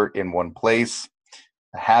year in one place.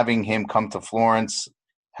 Having him come to Florence,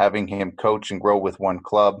 having him coach and grow with one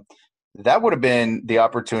club, that would have been the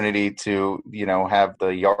opportunity to, have the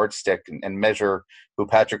yardstick and measure who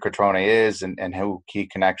Patrick Cutrone is and who he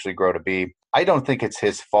can actually grow to be. I don't think it's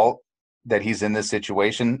his fault that he's in this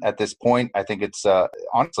situation at this point. I think it's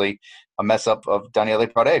honestly a mess up of Daniele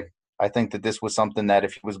Prade. I think that this was something that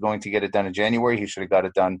if he was going to get it done in January, he should have got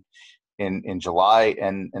it done in July,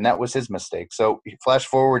 and that was his mistake. So flash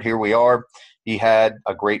forward, here we are. He had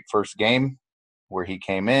a great first game where he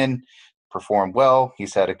came in, performed well.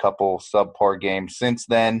 He's had a couple subpar games since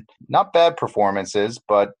then. Not bad performances,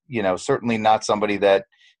 but certainly not somebody that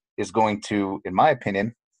is going to, in my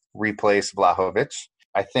opinion, replace Vlahovic.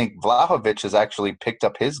 I think Vlahovic has actually picked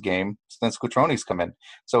up his game since Cutroni's come in.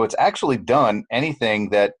 So it's actually done anything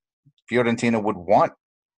that Fiorentina would want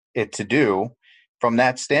it to do from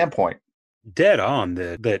that standpoint. Dead on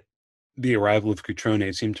that the arrival of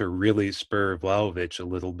Cutrone seemed to really spur Vlahovic a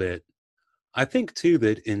little bit. I think, too,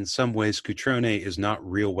 that in some ways Cutrone is not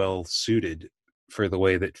real well suited for the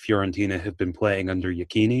way that Fiorentina have been playing under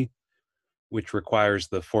Iachini, which requires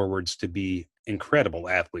the forwards to be incredible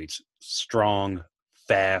athletes, strong,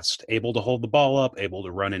 fast, able to hold the ball up, able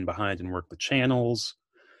to run in behind and work the channels,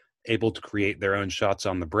 able to create their own shots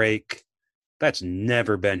on the break. That's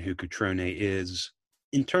never been who Cutrone is.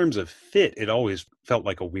 In terms of fit, it always felt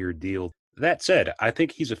like a weird deal. That said, I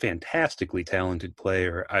think he's a fantastically talented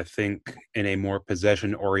player. I think in a more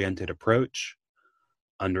possession-oriented approach,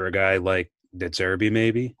 under a guy like De Zerbi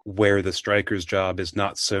maybe, where the striker's job is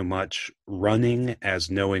not so much running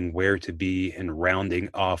as knowing where to be and rounding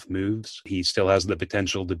off moves. He still has the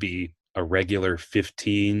potential to be a regular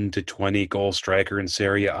 15 to 20 goal striker in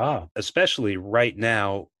Serie A, especially right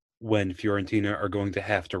now when Fiorentina are going to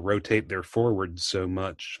have to rotate their forwards so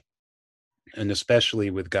much. And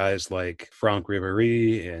especially with guys like Franck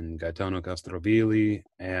Ribéry and Gaetano Castrovilli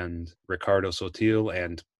and Ricardo Sotil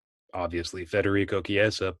and obviously Federico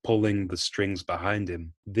Chiesa pulling the strings behind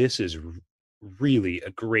him. This is really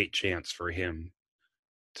a great chance for him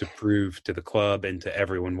to prove to the club and to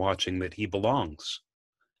everyone watching that he belongs.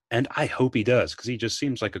 And I hope he does, because he just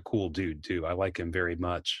seems like a cool dude, too. I like him very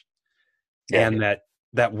much. Yeah. And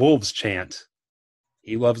that Wolves chant,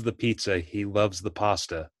 he loves the pizza, he loves the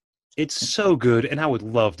pasta. It's so good, and I would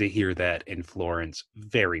love to hear that in Florence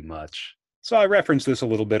very much. So I referenced this a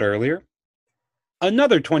little bit earlier.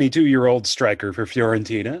 Another 22-year-old striker for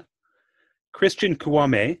Fiorentina, Christian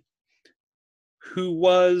Kouamé, who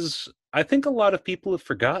was, I think a lot of people have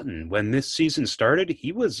forgotten, when this season started,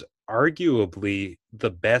 he was arguably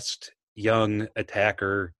the best young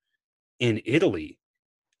attacker in Italy.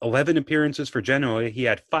 11 appearances for Genoa. He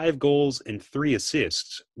had 5 goals and 3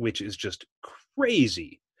 assists, which is just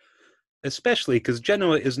crazy, especially because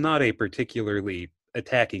Genoa is not a particularly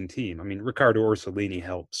attacking team. I mean, Riccardo Orsolini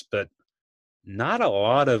helps, but not a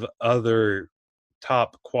lot of other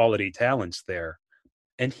top quality talents there.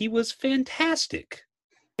 And he was fantastic.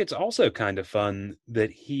 It's also kind of fun that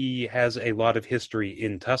he has a lot of history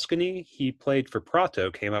in Tuscany. He played for Prato,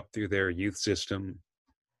 came up through their youth system,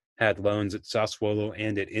 had loans at Sassuolo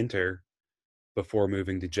and at Inter before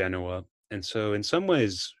moving to Genoa. And so in some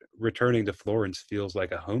ways, returning to Florence feels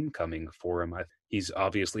like a homecoming for him. He's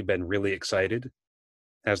obviously been really excited,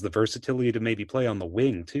 has the versatility to maybe play on the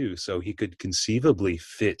wing too, so he could conceivably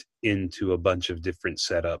fit into a bunch of different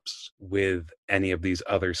setups with any of these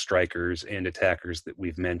other strikers and attackers that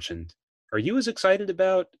we've mentioned. Are you as excited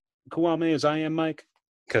about Kouamé as I am, Mike?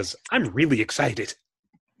 Because I'm really excited.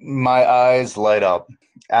 My eyes light up.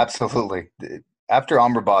 Absolutely. After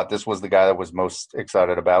Amrabat, this was the guy that was most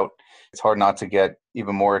excited about. It's hard not to get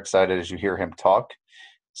even more excited as you hear him talk.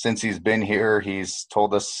 Since he's been here, he's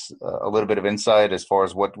told us a little bit of insight as far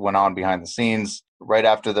as what went on behind the scenes. Right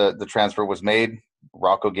after the transfer was made,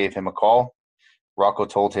 Rocco gave him a call. Rocco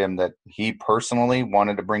told him that he personally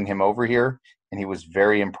wanted to bring him over here, and he was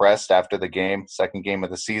very impressed after the game, second game of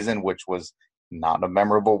the season, which was not a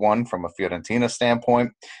memorable one from a Fiorentina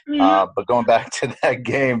standpoint. But going back to that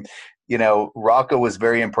game, Rocco was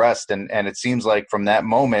very impressed, and it seems like from that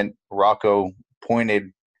moment, Rocco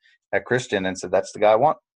pointed at Christian and said, that's the guy I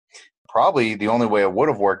want. Probably the only way it would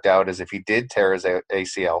have worked out is if he did tear his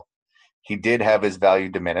ACL. He did have his value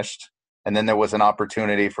diminished. And then there was an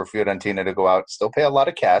opportunity for Fiorentina to go out, still pay a lot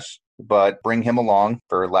of cash, but bring him along,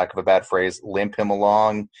 for lack of a bad phrase, limp him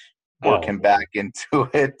along, work him back into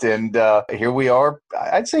it. And here we are.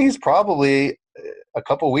 I'd say he's probably a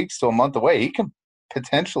couple weeks to a month away. He can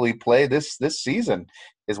potentially play this season,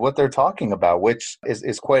 is what they're talking about, which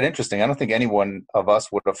is quite interesting. I don't think anyone of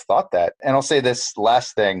us would have thought that. And I'll say this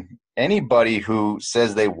last thing. Anybody who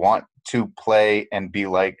says they want to play and be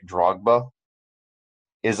like Drogba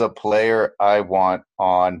is a player I want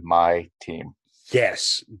on my team.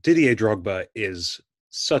 Yes, Didier Drogba is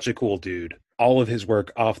such a cool dude. All of his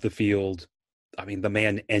work off the field, I mean, the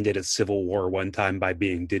man ended a civil war one time by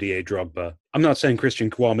being Didier Drogba. I'm not saying Christian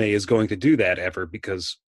Kouame is going to do that ever,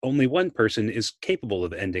 because only one person is capable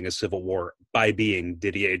of ending a civil war by being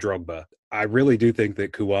Didier Drogba. I really do think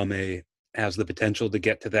that Kouame has the potential to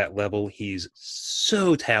get to that level. He's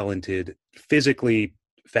so talented, physically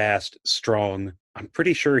fast, strong. I'm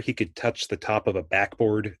pretty sure he could touch the top of a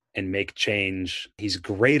backboard and make change. He's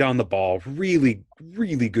great on the ball, really,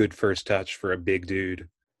 really good first touch for a big dude.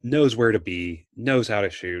 Knows where to be, knows how to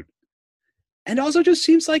shoot, and also just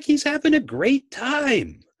seems like he's having a great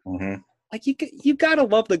time. Mm-hmm. Like, you gotta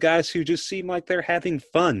love the guys who just seem like they're having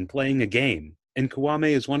fun playing a game, and Kouame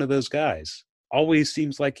is one of those guys. Always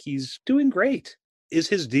seems like he's doing great. Is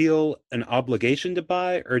his deal an obligation to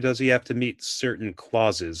buy, or does he have to meet certain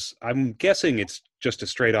clauses? I'm guessing it's just a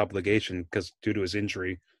straight obligation, because due to his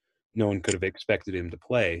injury, no one could have expected him to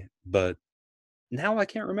play, but now I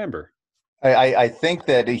can't remember. I think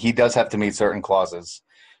that he does have to meet certain clauses,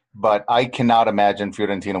 but I cannot imagine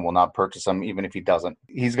Fiorentina will not purchase him, even if he doesn't.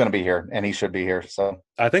 He's going to be here, and he should be here. So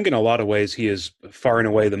I think in a lot of ways he is far and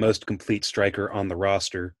away the most complete striker on the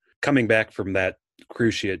roster. Coming back from that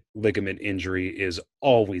cruciate ligament injury is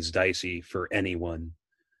always dicey for anyone.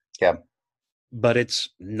 Yeah. But it's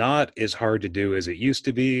not as hard to do as it used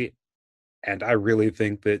to be, and I really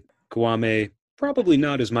think that Kouame, probably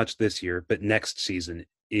not as much this year, but next season,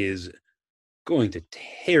 is going to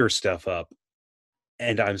tear stuff up,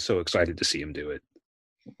 and I'm so excited to see him do it.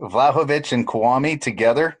 Vlahovic and Kouame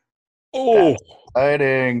together? Oh, that's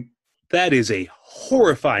exciting. That is a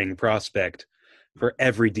horrifying prospect for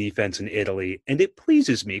every defense in Italy, and it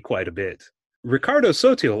pleases me quite a bit. Riccardo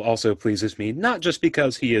Sotil also pleases me, not just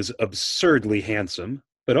because he is absurdly handsome,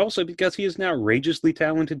 but also because he is an outrageously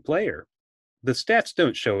talented player. The stats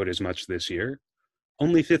don't show it as much this year.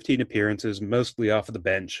 Only 15 appearances, mostly off the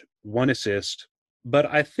bench, 1 assist. But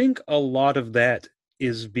I think a lot of that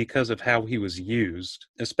is because of how he was used,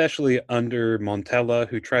 especially under Montella,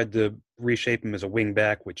 who tried to reshape him as a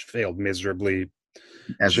wingback, which failed miserably.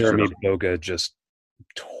 Jeremy Boga just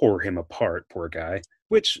tore him apart, poor guy,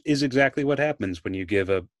 which is exactly what happens when you give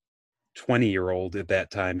a 20-year-old at that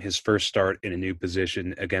time his first start in a new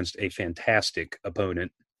position against a fantastic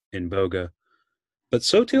opponent in Boga. But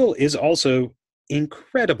Sotil is also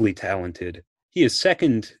incredibly talented. He is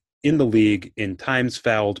second in the league in times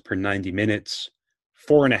fouled per 90 minutes,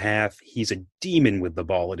 4.5. He's a demon with the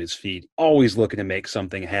ball at his feet, always looking to make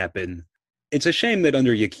something happen. It's a shame that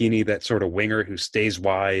under Iachini, that sort of winger who stays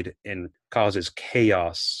wide and causes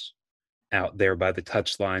chaos out there by the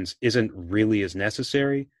touchlines isn't really as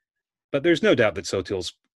necessary. But there's no doubt that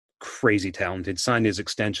Sotil's crazy talented. Signed his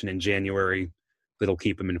extension in January. That'll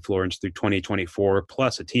keep him in Florence through 2024,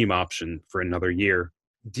 plus a team option for another year.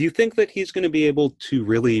 Do you think that he's going to be able to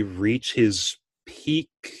really reach his peak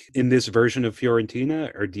in this version of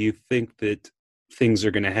Fiorentina, or do you think that things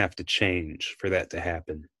are going to have to change for that to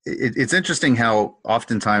happen? It's interesting how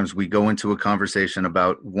oftentimes we go into a conversation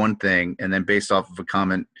about one thing, and then based off of a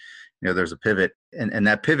comment, there's a pivot. And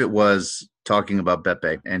that pivot was talking about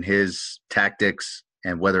Beppe and his tactics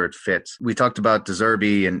and whether it fits. We talked about De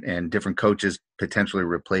Zerbi and different coaches potentially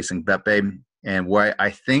replacing Beppe. And why I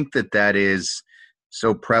think that is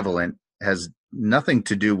so prevalent has nothing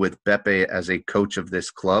to do with Beppe as a coach of this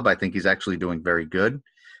club. I think he's actually doing very good.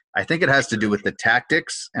 I think it has to do with the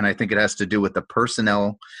tactics, and I think it has to do with the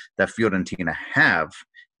personnel that Fiorentina have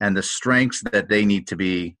and the strengths that they need to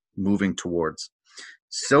be moving towards.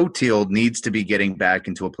 Sotil needs to be getting back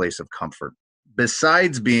into a place of comfort.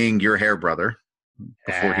 Besides being your hair brother,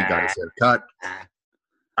 before he got his hair cut,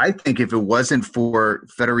 I think if it wasn't for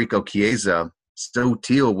Federico Chiesa,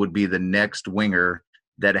 Sotil would be the next winger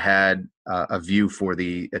that had a view for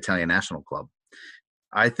the Italian national club.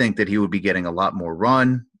 I think that he would be getting a lot more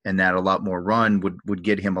run, and that a lot more run would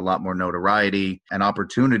get him a lot more notoriety and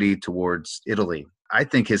opportunity towards Italy. I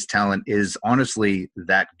think his talent is honestly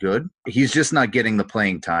that good. He's just not getting the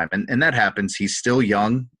playing time, and that happens. He's still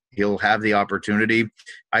young. He'll have the opportunity.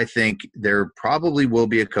 I think there probably will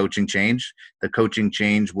be a coaching change. The coaching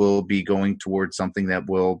change will be going towards something that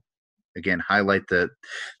will, again, highlight the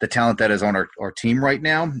talent that is on our team right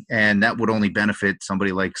now, and that would only benefit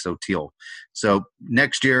somebody like Sotil. So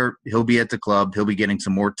next year, he'll be at the club. He'll be getting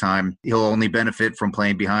some more time. He'll only benefit from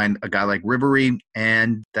playing behind a guy like Ribery,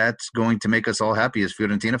 and that's going to make us all happy as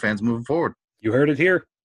Fiorentina fans moving forward. You heard it here.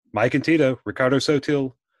 Mike and Tito, Riccardo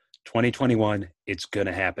Sotil, 2021, it's going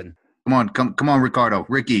to happen. Come on, Riccardo.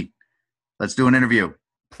 Ricky, let's do an interview.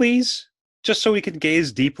 Please, just so we can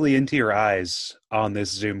gaze deeply into your eyes on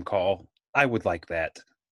this Zoom call. I would like that.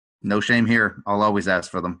 No shame here. I'll always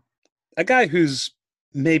ask for them. A guy who's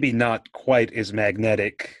maybe not quite as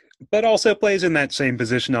magnetic but also plays in that same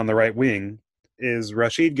position on the right wing, is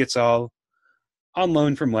Rachid Ghezzal, on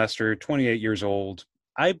loan from Leicester, 28 years old.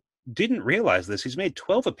 I didn't realize this. He's made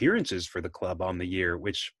 12 appearances for the club on the year,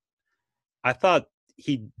 which I thought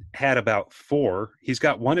he had about 4. He's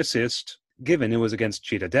got 1 assist, given it was against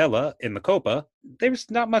Cittadella in the Copa. There's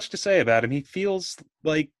not much to say about him. He feels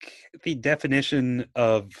like the definition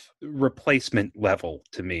of replacement level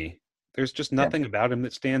to me. There's just nothing about him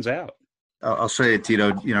that stands out. I'll show you,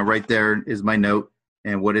 Tito. Right there is my note,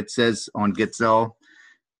 and what it says on Ghezzal.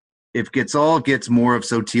 If Ghezzal gets more of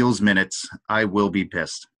Sotil's minutes, I will be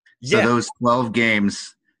pissed. So those 12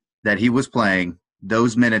 games that he was playing,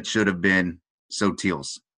 those minutes should have been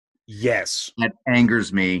Sotil's. Yes. That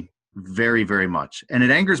angers me very, very much. And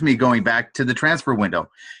it angers me going back to the transfer window.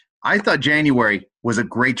 I thought January was a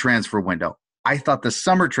great transfer window. I thought the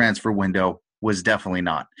summer transfer window was definitely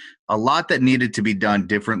not. A lot that needed to be done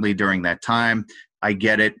differently during that time. I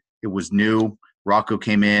get it. It was new. Rocco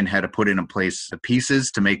came in, had to put in place the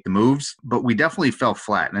pieces to make the moves, but we definitely fell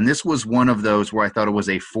flat. And this was one of those where I thought it was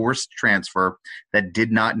a forced transfer that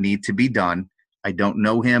did not need to be done. I don't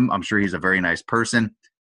know him. I'm sure he's a very nice person,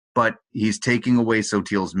 but he's taking away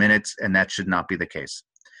Sotil's minutes, and that should not be the case.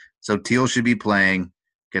 Sotil should be playing.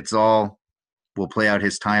 Ghezzal will play out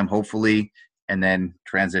his time, hopefully, and then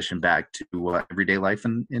transition back to everyday life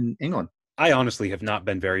in England. I honestly have not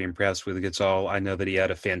been very impressed with Ghezzal. I know that he had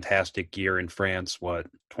a fantastic year in France,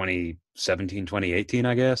 2017, 2018,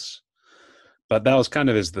 I guess. But that was kind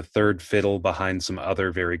of as the third fiddle behind some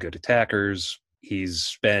other very good attackers.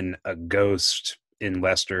 He's been a ghost in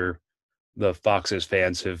Leicester. The Foxes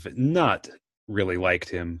fans have not really liked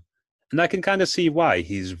him. And I can kind of see why.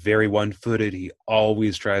 He's very one-footed. He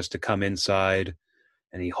always tries to come inside,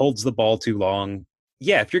 and he holds the ball too long.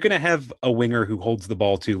 Yeah, if you're going to have a winger who holds the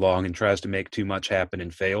ball too long and tries to make too much happen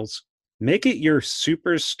and fails, make it your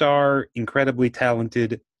superstar, incredibly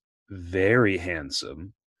talented, very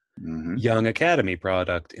handsome, young academy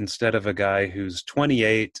product instead of a guy who's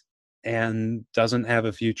 28 and doesn't have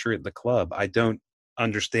a future at the club. I don't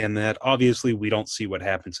understand that. Obviously, we don't see what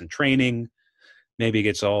happens in training. Maybe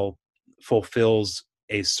Ghezzal fulfills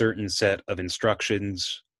a certain set of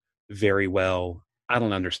instructions very well. I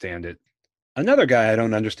don't understand it. Another guy I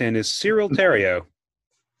don't understand is Cyril Thériault,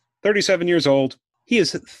 37 years old. He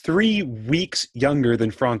is 3 weeks younger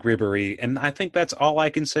than Franck Ribéry, and I think that's all I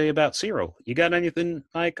can say about Cyril. You got anything,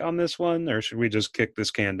 Mike, on this one, or should we just kick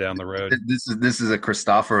this can down the road? This is a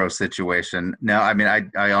Cristoforo situation. No, I mean,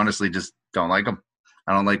 I honestly just don't like him.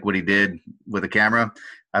 I don't like what he did with the camera.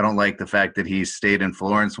 I don't like the fact that he stayed in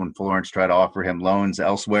Florence when Florence tried to offer him loans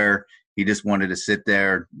elsewhere. He just wanted to sit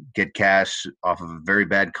there, get cash off of a very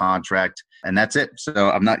bad contract, and that's it.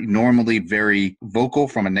 So I'm not normally very vocal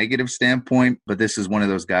from a negative standpoint, but this is one of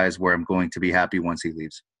those guys where I'm going to be happy once he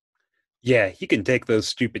leaves. Yeah, he can take those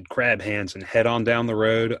stupid crab hands and head on down the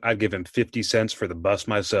road. I'd give him 50 cents for the bus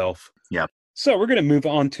myself. Yeah. So we're going to move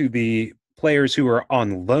on to the players who are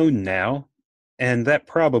on loan now, and that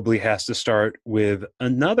probably has to start with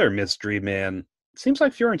another mystery man. It seems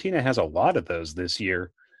like Fiorentina has a lot of those this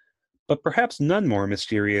year, but perhaps none more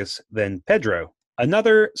mysterious than Pedro,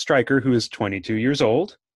 another striker who is 22 years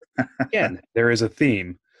old. Again, there is a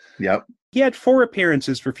theme. Yep. He had 4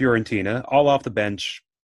 appearances for Fiorentina, all off the bench,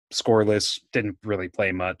 scoreless, didn't really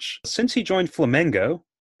play much. Since he joined Flamengo,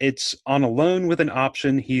 it's on a loan with an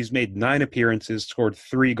option. He's made 9 appearances, scored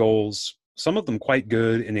 3 goals, some of them quite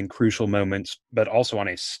good and in crucial moments, but also on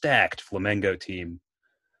a stacked Flamengo team.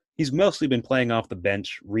 He's mostly been playing off the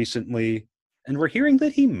bench recently, and we're hearing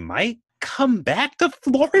that he might come back to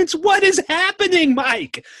Florence. What is happening,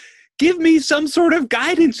 Mike? Give me some sort of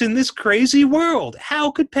guidance in this crazy world.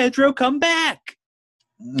 How could Pedro come back?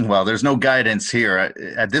 Well, there's no guidance here.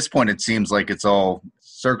 At this point, it seems like it's all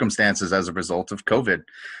circumstances as a result of COVID.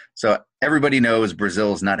 So everybody knows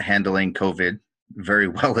Brazil is not handling COVID very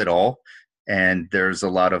well at all. And there's a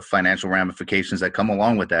lot of financial ramifications that come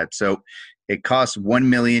along with that. So it costs €1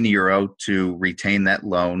 million to retain that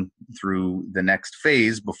loan through the next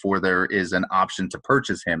phase before there is an option to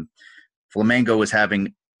purchase him. Flamengo is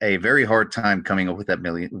having a very hard time coming up with that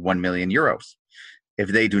 €1 million. If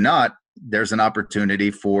they do not, there's an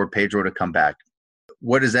opportunity for Pedro to come back.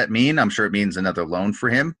 What does that mean? I'm sure it means another loan for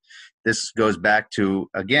him. This goes back to,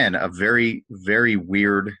 again, a very, very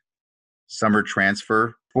weird summer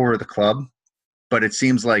transfer for the club. But it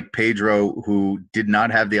seems like Pedro, who did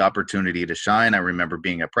not have the opportunity to shine, I remember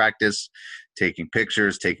being at practice, taking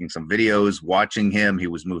pictures, taking some videos, watching him. He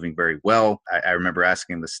was moving very well. I remember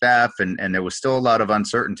asking the staff, and there was still a lot of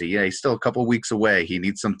uncertainty. Yeah, he's still a couple weeks away. He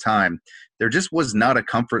needs some time. There just was not a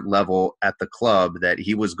comfort level at the club that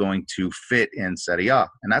he was going to fit in Serie A.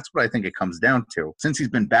 And that's what I think it comes down to. Since he's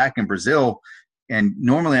been back in Brazil, and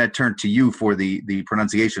normally I turn to you for the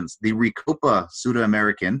pronunciations. The Recopa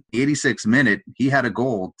Sudamerican, the 86th minute, he had a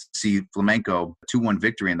goal to see Flamengo 2-1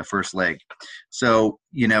 victory in the first leg. So,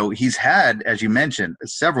 he's had, as you mentioned,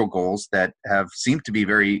 several goals that have seemed to be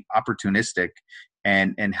very opportunistic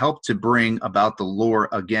and help to bring about the lore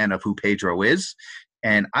again of who Pedro is.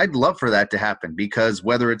 And I'd love for that to happen, because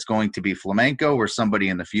whether it's going to be Flamengo or somebody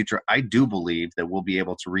in the future, I do believe that we'll be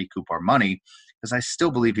able to recoup our money, because I still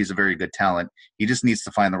believe he's a very good talent. He just needs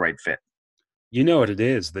to find the right fit. You know what it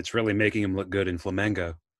is that's really making him look good in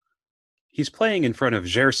Flamengo? He's playing in front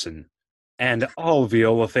of Gerson, and all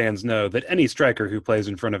Viola fans know that any striker who plays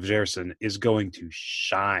in front of Gerson is going to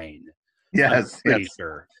shine. Yes, I'm pretty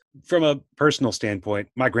sure. From a personal standpoint,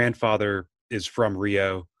 my grandfather is from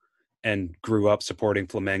Rio and grew up supporting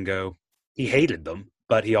Flamengo. He hated them,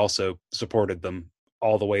 but he also supported them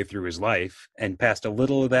all the way through his life and passed a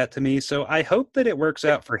little of that to me. So I hope that it works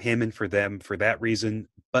out for him and for them for that reason.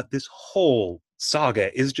 But this whole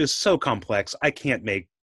saga is just so complex. I can't make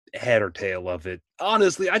head or tail of it.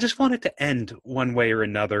 Honestly, I just want it to end one way or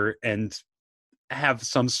another and have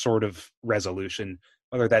some sort of resolution,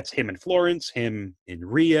 whether that's him in Florence, him in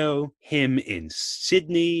Rio, him in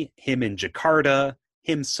Sydney, him in Jakarta,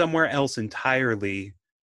 him somewhere else entirely.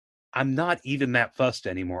 I'm not even that fussed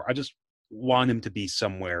anymore. I just want him to be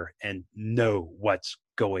somewhere and know what's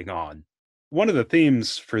going on. One of the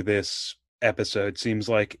themes for this episode seems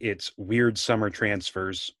like it's weird summer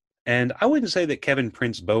transfers. And I wouldn't say that Kevin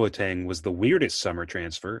Prince Boateng was the weirdest summer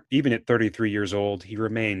transfer. Even at 33 years old, he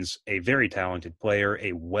remains a very talented player,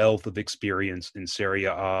 a wealth of experience in Serie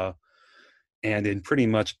A and in pretty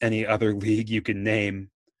much any other league you can name.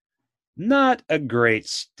 Not a great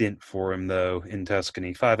stint for him, though, in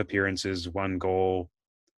Tuscany. 5 appearances, 1 goal.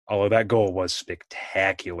 Although that goal was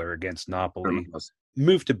spectacular against Napoli.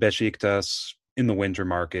 Moved to Besiktas in the winter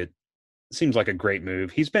market. Seems like a great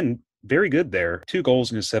move. He's been very good there. 2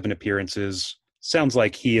 goals in his 7 appearances. Sounds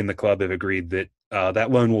like he and the club have agreed that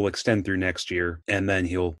that loan will extend through next year, and then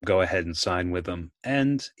he'll go ahead and sign with them.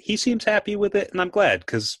 And he seems happy with it, and I'm glad,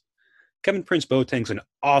 because Kevin Prince Boateng's an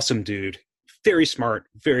awesome dude. Very smart,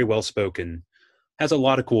 very well-spoken. Has a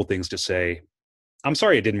lot of cool things to say. I'm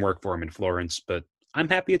sorry it didn't work for him in Florence, but I'm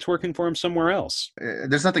happy it's working for him somewhere else.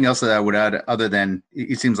 There's nothing else that I would add other than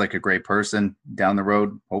he seems like a great person down the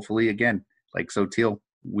road. Hopefully, again, like Sotil,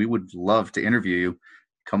 we would love to interview you.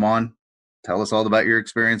 Come on, tell us all about your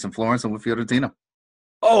experience in Florence and with Fiorentina.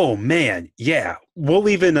 Oh, man. Yeah. We'll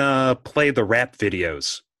even play the rap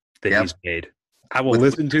videos that he's made. I will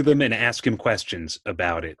listen to them and ask him questions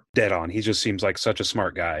about it. Dead on. He just seems like such a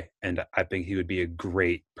smart guy, and I think he would be a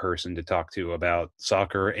great person to talk to about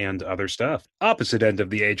soccer and other stuff. Opposite end of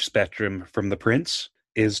the age spectrum from the Prince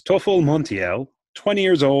is Toffol Montiel, 20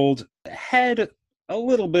 years old, had a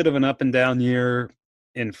little bit of an up and down year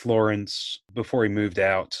in Florence before he moved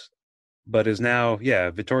out, but is now,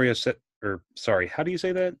 Vittoria Setúbal.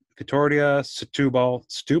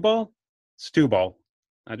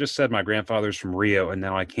 I just said my grandfather's from Rio, and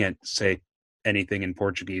now I can't say anything in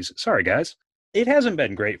Portuguese. Sorry, guys. It hasn't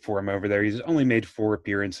been great for him over there. He's only made 4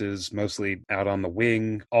 appearances, mostly out on the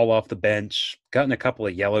wing, all off the bench, gotten a couple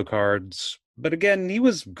of yellow cards. But again, he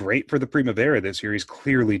was great for the Primavera this year. He's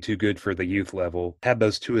clearly too good for the youth level. Had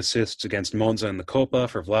those 2 assists against Monza in the Copa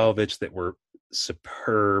for Vlahovic that were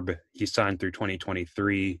superb. He signed through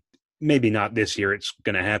 2023. Maybe not this year. It's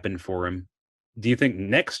going to happen for him. Do you think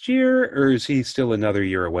next year, or is he still another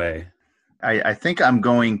year away? I think I'm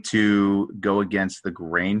going to go against the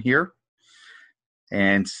grain here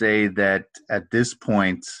and say that at this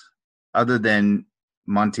point, other than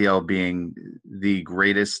Montiel being the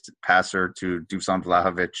greatest passer to Dusan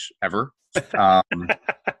Vlahovic ever,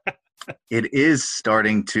 it is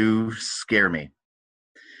starting to scare me.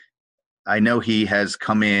 I know he has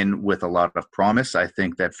come in with a lot of promise. I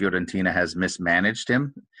think that Fiorentina has mismanaged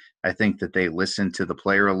him. I think that they listened to the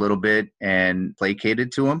player a little bit and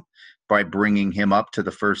placated to him by bringing him up to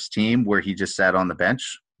the first team where he just sat on the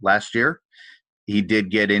bench last year. He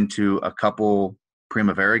did get into a couple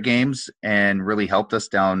Primavera games and really helped us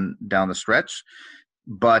down the stretch,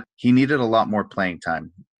 but he needed a lot more playing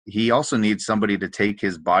time. He also needs somebody to take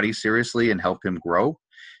his body seriously and help him grow.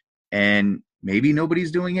 And Maybe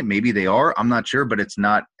nobody's doing it. Maybe they are. I'm not sure, but it's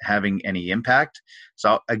not having any impact.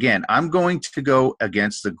 So again, I'm going to go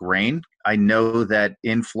against the grain. I know that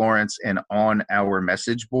in Florence and on our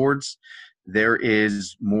message boards, there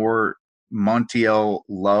is more Montiel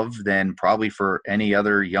love than probably for any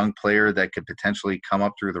other young player that could potentially come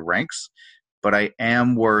up through the ranks. But I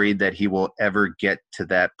am worried that he will ever get to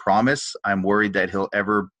that promise. I'm worried that he'll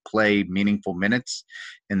ever play meaningful minutes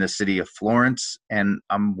in the city of Florence. And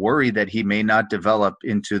I'm worried that he may not develop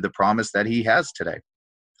into the promise that he has today.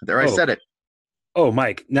 I said it. Oh,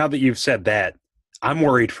 Mike, now that you've said that, I'm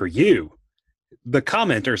worried for you. The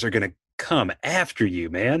commenters are going to come after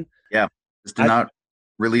you, man. Yeah, just do not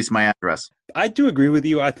release my address. I do agree with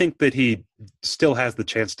you. I think that he still has the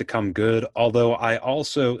chance to come good, although I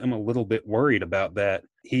also am a little bit worried about that.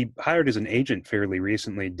 He hired as an agent fairly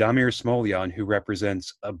recently, Damir Smolyan, who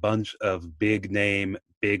represents a bunch of big-name,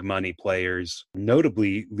 big-money players,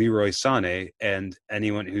 notably Leroy Sané, and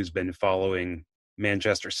anyone who's been following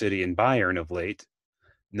Manchester City and Bayern of late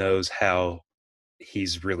knows how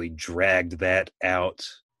he's really dragged that out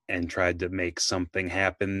and tried to make something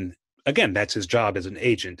happen. Again, that's his job as an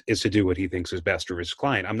agent, is to do what he thinks is best for his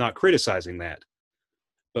client. I'm not criticizing that.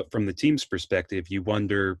 But from the team's perspective, you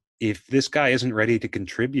wonder if this guy isn't ready to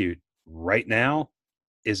contribute right now,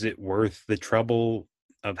 is it worth the trouble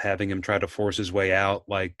of having him try to force his way out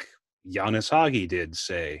like Giannis Hagi did,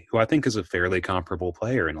 say, who I think is a fairly comparable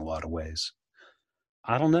player in a lot of ways?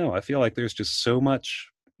 I don't know. I feel like there's just so much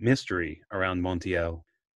mystery around Montiel.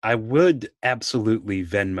 I would absolutely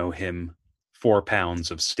Venmo him 4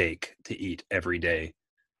 pounds of steak to eat every day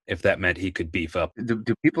if that meant he could beef up. Do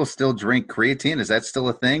people still drink creatine? Is that still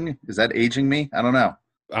a thing? Is that aging me? I don't know.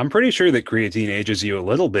 I'm pretty sure that creatine ages you a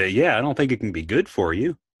little bit. Yeah, I don't think it can be good for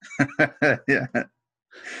you. Yeah.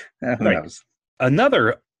 Who knows?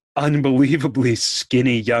 Another unbelievably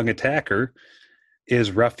skinny young attacker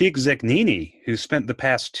is Rafik Zeknini, who spent the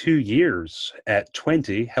past 2 years at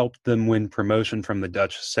 20, helped them win promotion from the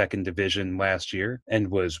Dutch second division last year, and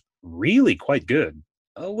was really quite good.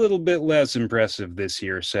 A little bit less impressive this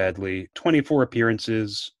year, sadly. 24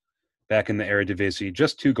 appearances back in the Eredivisie,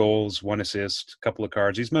 just 2 goals, 1 assist, a couple of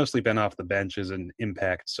cards. He's mostly been off the bench as an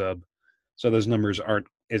impact sub, so those numbers aren't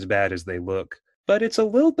as bad as they look. But it's a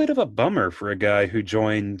little bit of a bummer for a guy who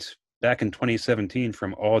joined back in 2017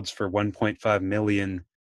 from odds for 1.5 million.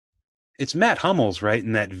 It's Matt Hummels, right,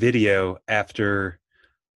 in that video after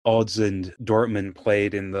Odds and Dortmund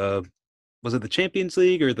played in was it the Champions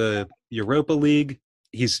League or the Europa League?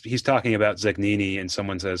 He's talking about Zeknini, and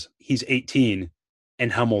someone says, he's 18,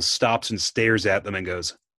 and Hummels stops and stares at them and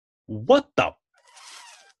goes, "What the?"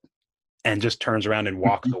 and just turns around and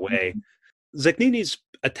walks away. Zeknini's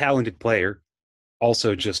a talented player,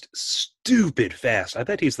 also just stupid fast. I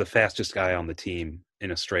bet he's the fastest guy on the team in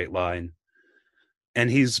a straight line. And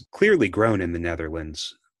he's clearly grown in the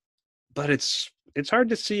Netherlands. But it's hard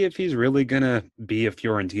to see if he's really going to be a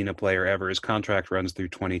Fiorentina player ever. His contract runs through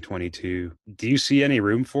 2022. Do you see any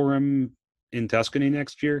room for him in Tuscany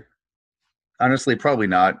next year? Honestly, probably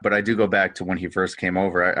not. But I do go back to when he first came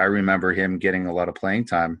over. I remember him getting a lot of playing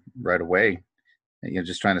time right away,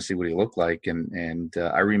 just trying to see what he looked like. And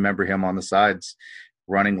I remember him on the sides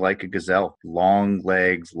running like a gazelle, long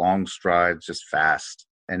legs, long strides, just fast.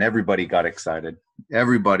 And everybody got excited.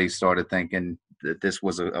 Everybody started thinking that this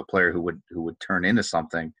was a player who would turn into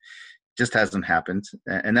something. Just hasn't happened.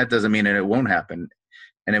 And that doesn't mean that it won't happen.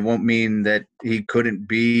 And it won't mean that he couldn't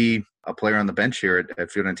be a player on the bench here at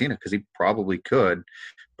Fiorentina, because he probably could.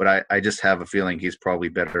 But I just have a feeling he's probably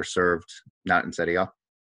better served not in Serie A.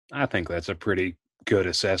 I think that's a pretty good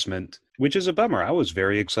assessment, which is a bummer. I was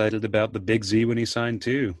very excited about the Big Z when he signed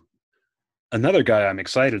too. Another guy I'm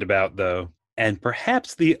excited about, though, and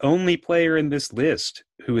perhaps the only player in this list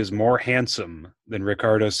who is more handsome than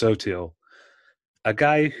Ricardo Sotil, a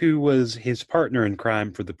guy who was his partner in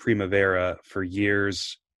crime for the Primavera for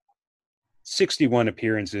years, 61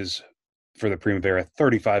 appearances for the Primavera,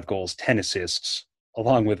 35 goals, 10 assists,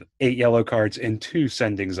 along with 8 yellow cards and 2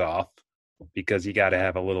 sendings off, because you got to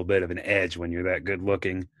have a little bit of an edge when you're that good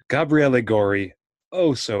looking. Gabriele Gori,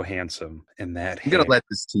 oh so handsome in that. I'm going to let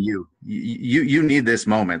this to you. You need this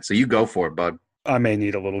moment, so you go for it, bud. I may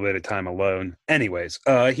need a little bit of time alone. Anyways,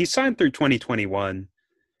 he signed through 2021,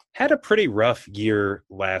 had a pretty rough year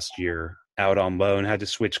last year out on loan, had to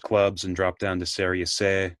switch clubs and drop down to Serie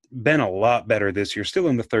C. Been a lot better this year, still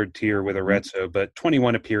in the third tier with Arezzo, but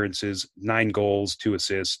 21 appearances, 9 goals, 2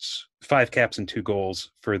 assists, 5 caps and 2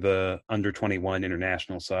 goals for the under-21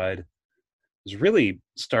 international side. He's really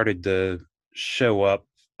started to show up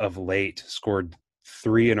of late, scored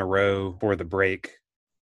 3 in a row for the break.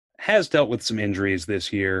 Has dealt with some injuries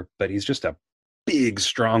this year, but he's just a big,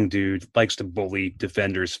 strong dude, likes to bully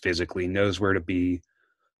defenders physically, knows where to be,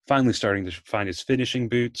 finally starting to find his finishing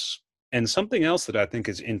boots. And something else that I think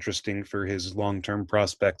is interesting for his long-term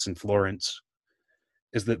prospects in Florence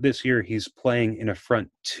is that this year he's playing in a front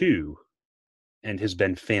two and has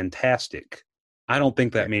been fantastic. I don't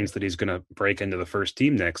think that means that he's going to break into the first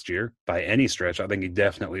team next year by any stretch. I think he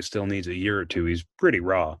definitely still needs a year or two. He's pretty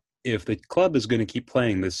raw. If the club is going to keep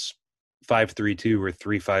playing this 5-3-2 or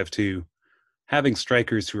 3-5-2, having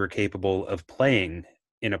strikers who are capable of playing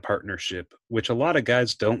in a partnership, which a lot of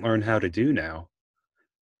guys don't learn how to do now,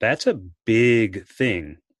 that's a big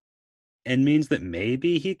thing and means that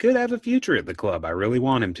maybe he could have a future at the club. I really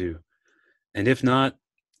want him to. And if not,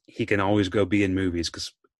 he can always go be in movies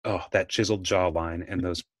because, that chiseled jawline and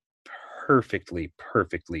those perfectly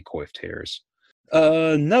coiffed hairs.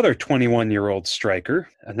 Another 21-year-old striker,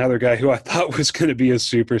 another guy who I thought was going to be a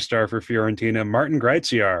superstar for Fiorentina, Martin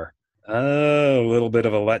Graziar. A little bit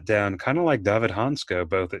of a letdown, kind of like David Hansko,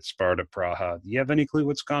 both at Sparta Praha. Do you have any clue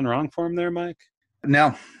what's gone wrong for him there, Mike?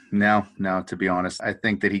 No, to be honest. I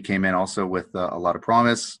think that he came in also with a lot of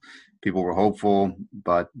promise. People were hopeful,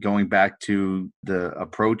 but going back to the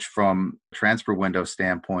approach from transfer window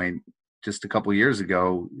standpoint, just a couple of years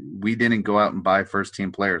ago, we didn't go out and buy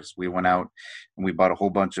first-team players. We went out and we bought a whole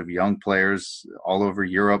bunch of young players all over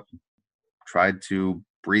Europe, tried to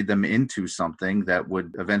breed them into something that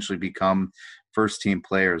would eventually become first-team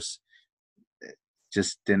players. It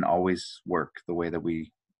just didn't always work the way that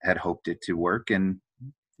we had hoped it to work, and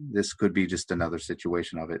this could be just another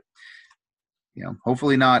situation of it.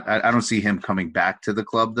 Hopefully not. I don't see him coming back to the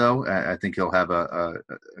club, though. I think he'll have a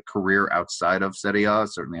career outside of Serie A,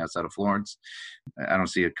 certainly outside of Florence. I don't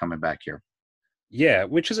see it coming back here. Yeah,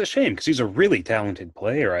 which is a shame because he's a really talented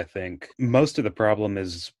player, I think. Most of the problem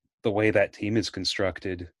is the way that team is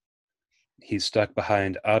constructed. He's stuck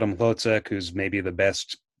behind Adam Hlocek, who's maybe the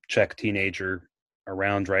best Czech teenager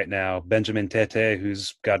around right now, Benjamin Tete,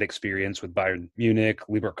 who's got experience with Bayern Munich,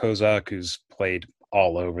 Libor Kozak, who's played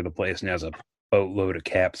all over the place and has a boatload of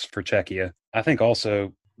caps for Czechia. I think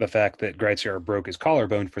also the fact that Graziar broke his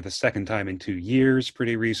collarbone for the second time in 2 years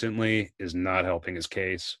pretty recently is not helping his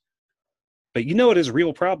case. But you know what his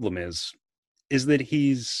real problem is that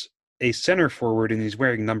he's a center forward and he's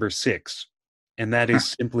wearing number 6. And that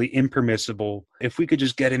is simply impermissible. If we could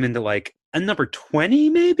just get him into like a number 20,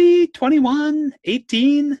 maybe 21,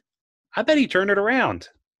 18, I bet he'd turn it around.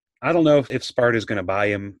 I don't know if Sparta's going to buy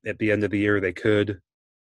him at the end of the year. They could.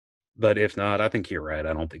 But if not, I think you're right.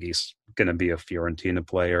 I don't think he's going to be a Fiorentina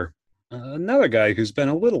player. Another guy who's been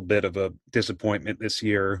a little bit of a disappointment this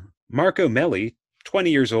year, Marco Melli, 20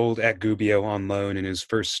 years old at Gubbio on loan in his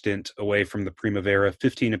first stint away from the Primavera,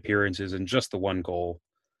 15 appearances and just the 1 goal.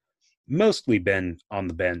 Mostly been on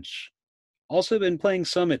the bench. Also been playing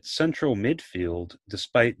some at central midfield,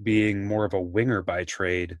 despite being more of a winger by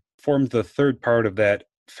trade. Formed the third part of that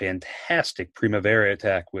fantastic Primavera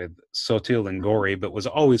attack with Sotil and Gori, but was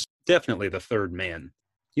always definitely the third man.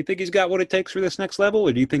 You think he's got what it takes for this next level,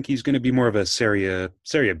 or do you think he's going to be more of a Serie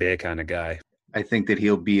B kind of guy? I think that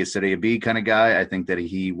he'll be a Serie B kind of guy. I think that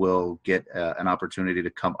he will get an opportunity to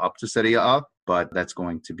come up to Serie A, but that's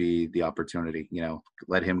going to be the opportunity.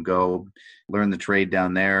 Let him go, learn the trade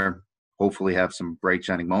down there, hopefully have some bright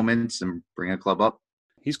shining moments and bring a club up.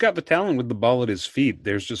 He's got the talent with the ball at his feet.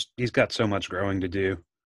 He's got so much growing to do.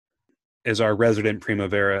 As our resident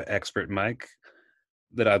Primavera expert, Mike,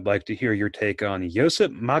 that I'd like to hear your take on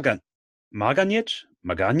Josip Maganic?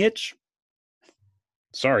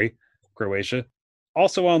 Sorry, Croatia.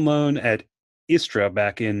 Also on loan at Istra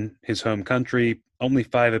back in his home country. Only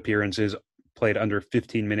 5 appearances, played under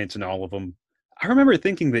 15 minutes in all of them. I remember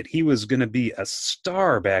thinking that he was going to be a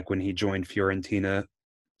star back when he joined Fiorentina.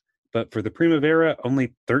 But for the Primavera,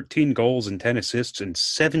 only 13 goals and 10 assists in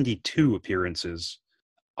 72 appearances.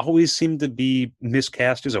 Always seemed to be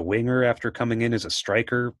miscast as a winger after coming in as a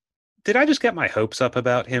striker. Did I just get my hopes up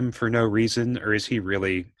about him for no reason, or is he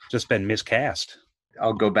really just been miscast?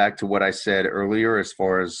 I'll go back to what I said earlier as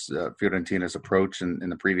far as Fiorentina's approach in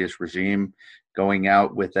the previous regime, going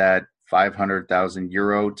out with that 500,000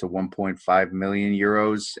 euro to 1.5 million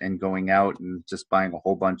euros and going out and just buying a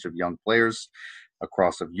whole bunch of young players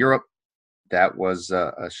across of Europe. That was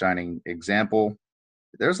a shining example.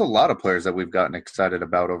 There's a lot of players that we've gotten excited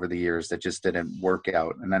about over the years that just didn't work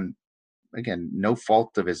out. And then, again, no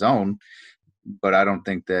fault of his own, but I don't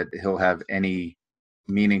think that he'll have any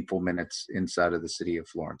meaningful minutes inside of the city of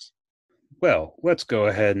Florence. Well, let's go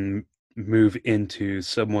ahead and move into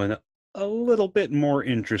someone a little bit more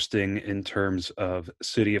interesting in terms of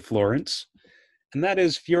city of Florence. And that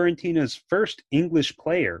is Fiorentina's first English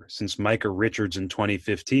player since Micah Richards in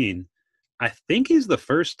 2015. I think he's the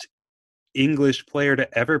first English player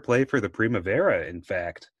to ever play for the Primavera, in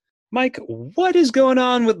fact. Mike, what is going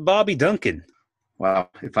on with Bobby Duncan? Wow.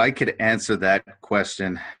 If I could answer that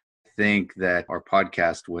question, I think that our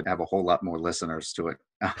podcast would have a whole lot more listeners to it.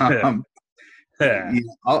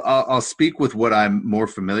 I'll speak with what I'm more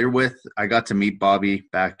familiar with. I got to meet Bobby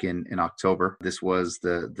back in October. This was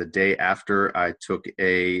the day after I took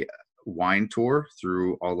a wine tour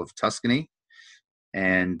through all of Tuscany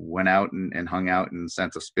and went out and hung out in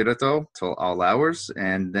Santo Spirito till all hours,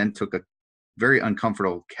 and then took a very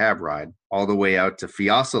uncomfortable cab ride all the way out to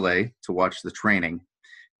Fiesole to watch the training.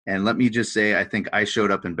 And let me just say, I think I showed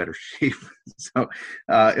up in better shape. So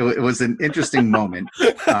it was an interesting moment.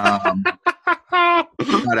 Got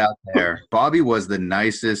out there. Bobby was the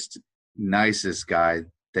nicest guy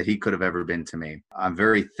that he could have ever been to me. I'm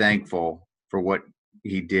very thankful for what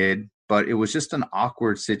he did, but it was just an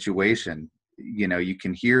awkward situation. You know, you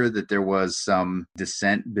can hear that there was some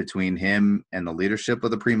dissent between him and the leadership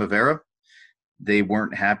of the Primavera. They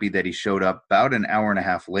weren't happy that he showed up about an hour and a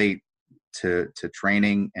half late to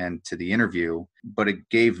training and to the interview, but it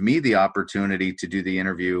gave me the opportunity to do the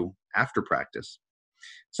interview after practice.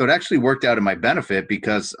 So it actually worked out in my benefit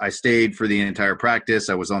because I stayed for the entire practice.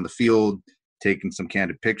 I was on the field taking some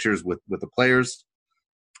candid pictures with the players.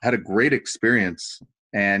 Had a great experience.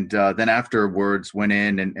 And then afterwards went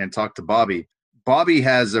in and talked to Bobby. Bobby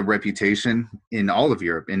has a reputation in all of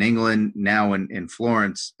Europe, in England, now in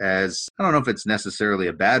Florence, as, I don't know if it's necessarily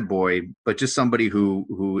a bad boy, but just somebody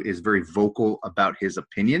who is very vocal about his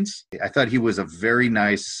opinions. I thought he was a very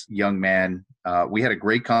nice young man. We had a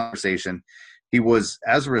great conversation. He was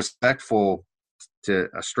as respectful to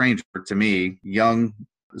a stranger to me, young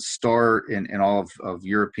star in all of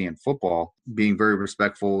European football, being very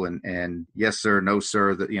respectful and yes sir, no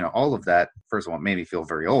sir, that, you know, all of that. First of all, it made me feel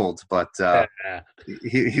very old, but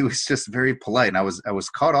he was just very polite, and I was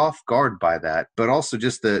caught off guard by that. But also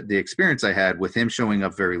just the experience I had with him showing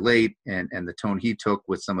up very late and the tone he took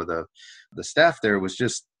with some of the staff there was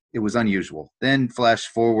just, it was unusual. Then flash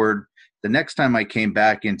forward, the next time I came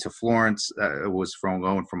back into Florence, it was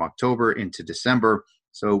going from October into December.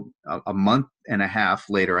 So a month and a half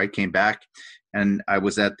later, I came back and I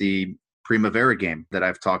was at the Primavera game that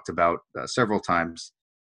I've talked about several times.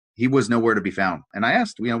 He was nowhere to be found. And I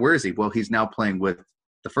asked, where is he? Well, he's now playing with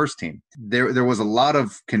the first team. There was a lot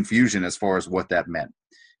of confusion as far as what that meant,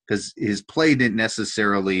 because his play didn't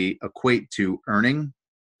necessarily equate to earning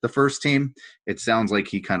the first team. It sounds like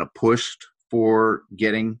he kind of pushed for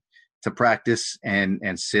getting to practice and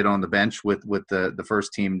sit on the bench with the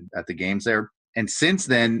first team at the games there. And since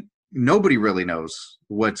then, nobody really knows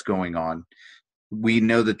what's going on. We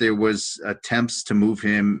know that there was attempts to move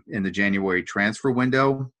him in the January transfer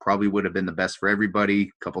window. Probably would have been the best for everybody.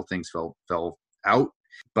 A couple things fell out.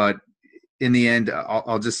 But in the end,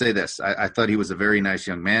 I'll just say this. I thought he was a very nice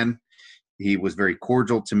young man. He was very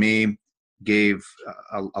cordial to me, gave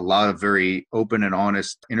a lot of very open and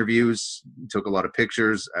honest interviews, took a lot of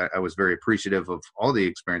pictures. I was very appreciative of all the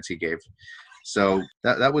experience he gave. So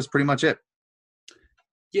that was pretty much it.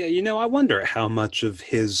 Yeah, I wonder how much of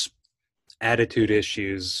his attitude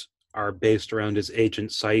issues are based around his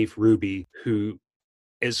agent, Saif Ruby, who,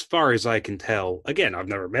 as far as I can tell, again, I've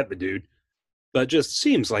never met the dude, but just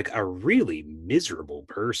seems like a really miserable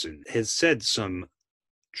person, has said some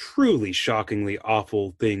truly shockingly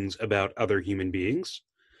awful things about other human beings,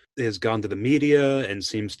 has gone to the media and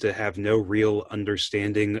seems to have no real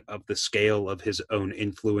understanding of the scale of his own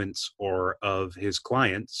influence or of his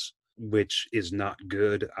clients, which is not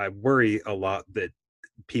good. I worry a lot that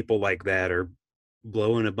people like that are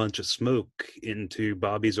blowing a bunch of smoke into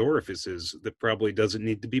Bobby's orifices that probably doesn't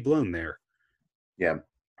need to be blown there. Yeah.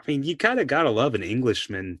 I mean, you kind of got to love an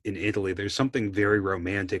Englishman in Italy. There's something very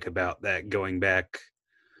romantic about that, going back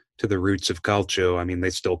to the roots of Calcio. I mean, they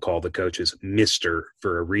still call the coaches Mr.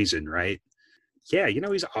 for a reason, right? Yeah,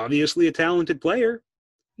 he's obviously a talented player.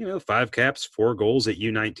 5 caps, 4 goals at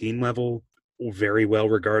U19 level. Very well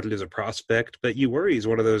regarded as a prospect, but you worry he's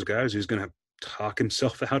one of those guys who's going to talk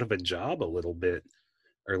himself out of a job a little bit,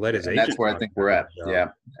 or let his agent. That's where I think we're at. Yeah,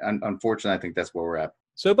 unfortunately, I think that's where we're at.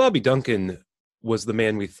 So Bobby Duncan was the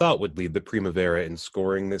man we thought would lead the Primavera in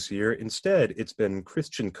scoring this year. Instead, it's been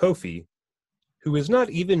Christian Kofi, who is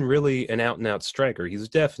not even really an out-and-out striker. He's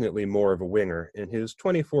definitely more of a winger. In his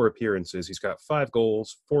 24 appearances, he's got 5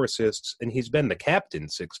 goals, 4 assists, and he's been the captain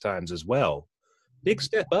 6 times as well. Big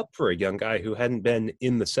step up for a young guy who hadn't been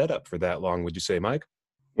in the setup for that long, would you say, Mike?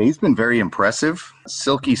 Yeah, he's been very impressive,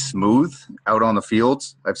 silky smooth out on the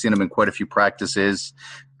fields. I've seen him in quite a few practices.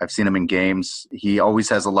 I've seen him in games. He always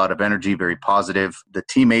has a lot of energy, very positive. The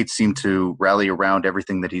teammates seem to rally around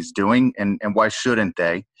everything that he's doing, and why shouldn't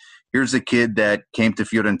they? Here's a kid that came to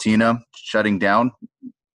Fiorentina, shutting down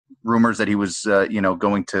rumors that he was,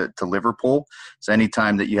 going to Liverpool. So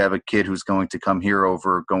anytime that you have a kid who's going to come here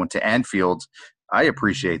over going to Anfield, I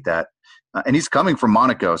appreciate that. And he's coming from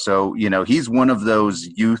Monaco. So, he's one of those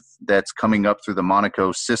youth that's coming up through the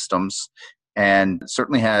Monaco systems and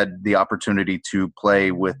certainly had the opportunity to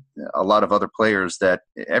play with a lot of other players that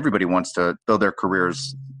everybody wants to build their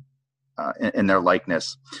careers in their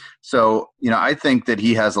likeness. So, I think that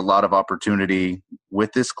he has a lot of opportunity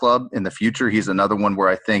with this club in the future. He's another one where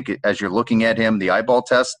I think as you're looking at him, the eyeball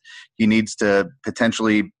test, he needs to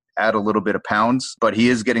potentially add a little bit of pounds, but he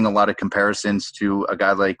is getting a lot of comparisons to a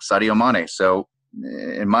guy like Sadio Mane. So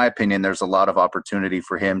in my opinion, there's a lot of opportunity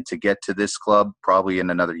for him to get to this club probably in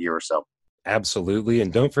another year or so. Absolutely.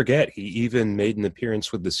 And don't forget, he even made an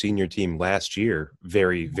appearance with the senior team last year,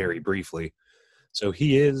 very, very briefly. So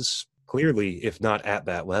he is clearly, if not at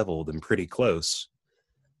that level, then pretty close.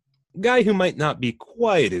 Guy who might not be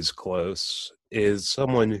quite as close is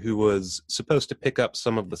someone who was supposed to pick up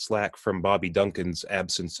some of the slack from Bobby Duncan's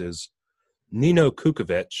absences, Nino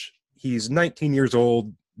Kukovic. He's 19 years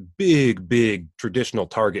old, big traditional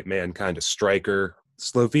target man kind of striker,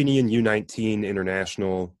 Slovenian U19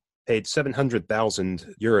 international, paid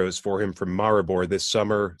 700,000 euros for him from Maribor this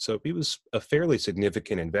summer, so he was a fairly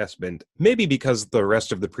significant investment, maybe because the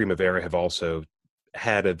rest of the Primavera have also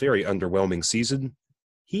had a very underwhelming season.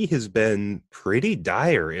 He has been pretty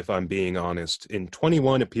dire, if I'm being honest. In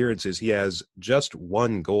 21 appearances, he has just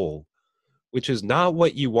 1 goal, which is not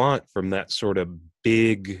what you want from that sort of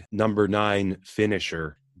big number 9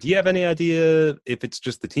 finisher. Do you have any idea if it's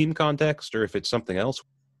just the team context or if it's something else?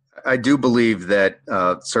 I do believe that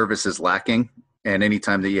service is lacking, and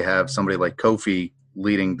anytime that you have somebody like Kofi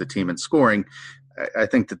leading the team in scoring, I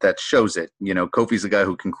think that shows it. Kofi's a guy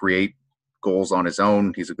who can create goals on his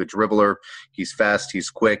own. He's a good dribbler. He's fast. He's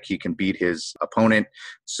quick. He can beat his opponent.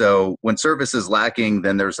 So when service is lacking,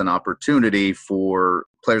 then there's an opportunity for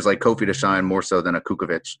players like Kofi to shine more so than a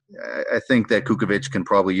Kukovic. I think that Kukovic can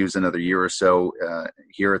probably use another year or so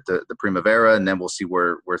here at the Primavera, and then we'll see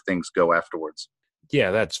where things go afterwards. Yeah,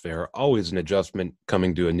 that's fair. Always an adjustment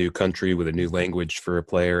coming to a new country with a new language for a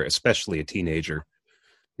player, especially a teenager.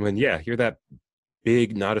 When, you're that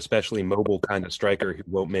big, not especially mobile kind of striker who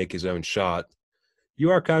won't make his own shot, you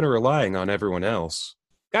are kind of relying on everyone else.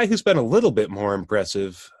 Guy who's been a little bit more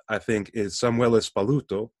impressive, I think, is Samuel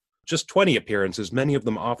Spaluto. Just 20 appearances, many of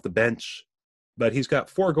them off the bench, but he's got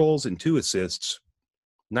 4 goals and 2 assists.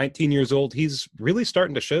 19 years old, he's really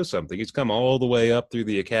starting to show something. He's come all the way up through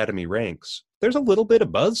the academy ranks. There's a little bit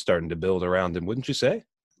of buzz starting to build around him, wouldn't you say?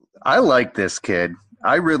 I like this kid.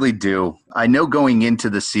 I really do. I know going into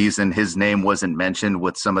the season, his name wasn't mentioned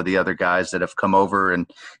with some of the other guys that have come over and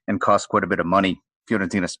cost quite a bit of money.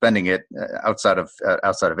 Fiorentina spending it outside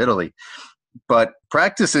of Italy. But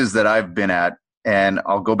practices that I've been at, and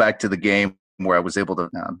I'll go back to the game where I was able to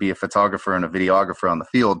be a photographer and a videographer on the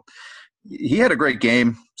field. He had a great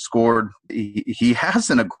game, scored. He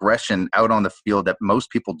has an aggression out on the field that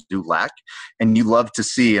most people do lack, and you love to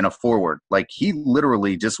see in a forward. Like, he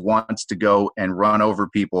literally just wants to go and run over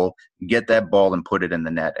people, get that ball and put it in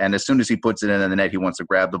the net. And as soon as he puts it in the net, he wants to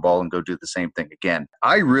grab the ball and go do the same thing again.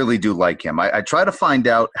 I really do like him. I try to find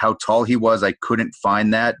out how tall he was. I couldn't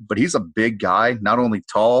find that, but he's a big guy, not only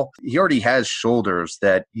tall, he already has shoulders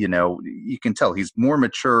that, you can tell he's more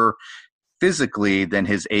mature physically than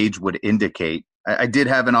his age would indicate. I did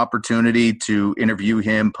have an opportunity to interview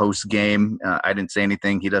him post-game. I didn't say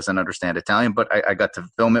anything. He doesn't understand Italian, but I got to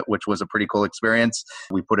film it, which was a pretty cool experience.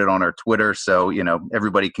 We put it on our Twitter, so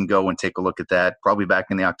everybody can go and take a look at that, probably back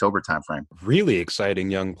in the October timeframe. Really exciting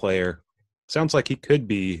young player. Sounds like he could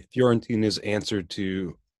be Fiorentina's answer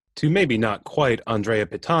to maybe not quite Andrea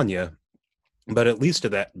Petagna, but at least to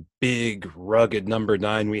that big, rugged number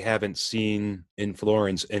 9 we haven't seen in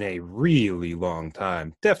Florence in a really long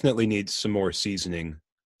time. Definitely needs some more seasoning.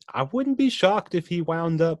 I wouldn't be shocked if he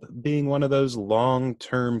wound up being one of those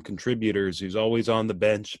long-term contributors who's always on the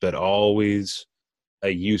bench, but always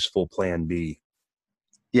a useful plan B.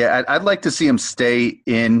 Yeah, I'd like to see him stay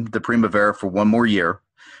in the Primavera for one more year.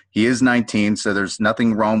 He is 19, so there's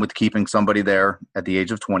nothing wrong with keeping somebody there at the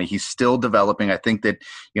age of 20. He's still developing. I think that,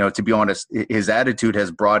 to be honest, his attitude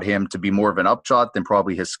has brought him to be more of an upshot than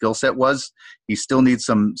probably his skill set was. He still needs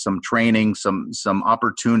some training, some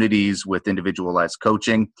opportunities with individualized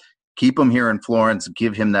coaching. Keep him here in Florence,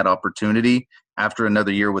 give him that opportunity. After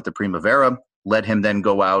another year with the Primavera, let him then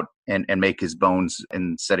go out and make his bones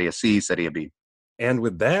in Serie C, Serie B. And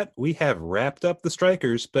with that, we have wrapped up the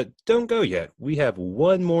strikers, but don't go yet. We have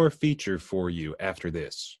one more feature for you after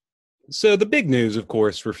this. So the big news, of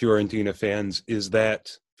course, for Fiorentina fans is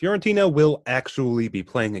that Fiorentina will actually be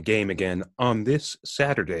playing a game again on this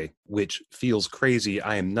Saturday, which feels crazy.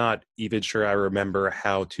 I am not even sure I remember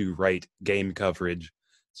how to write game coverage,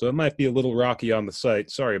 so it might be a little rocky on the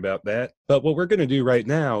site. Sorry about that. But what we're going to do right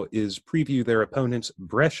now is preview their opponents,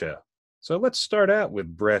 Brescia. So let's start out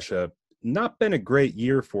with Brescia. Not been a great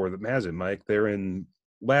year for them, has it, Mike? They're in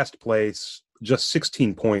last place, just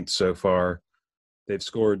 16 points so far. They've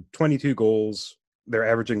scored 22 goals. They're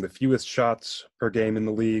averaging the fewest shots per game in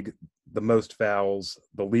the league, the most fouls,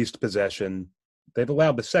 the least possession. They've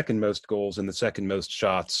allowed the second most goals and the second most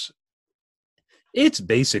shots. It's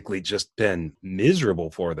basically just been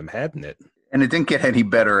miserable for them, hasn't it? And it didn't get any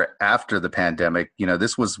better after the pandemic. You know,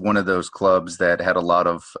 this was one of those clubs that had a lot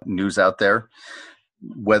of news out there,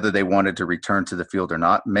 whether they wanted to return to the field or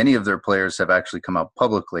not. Many of their players have actually come out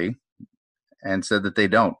publicly and said that they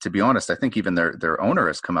don't. To be honest, I think even their owner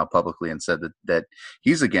has come out publicly and said that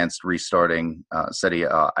he's against restarting Serie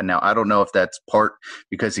A. Now, I don't know if that's part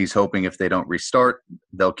because he's hoping if they don't restart,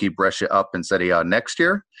 they'll keep Brescia up in Serie A next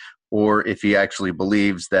year, or if he actually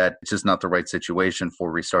believes that it's just not the right situation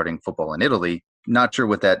for restarting football in Italy. Not sure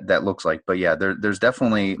what that looks like. But yeah, there's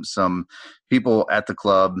definitely some people at the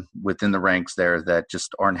club within the ranks there that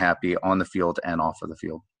just aren't happy on the field and off of the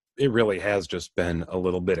field. It really has just been a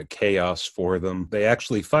little bit of chaos for them. They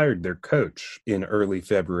actually fired their coach in early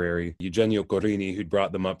February. Eugenio Corini, who'd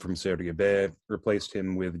brought them up from Serie B, replaced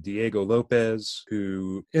him with Diego Lopez,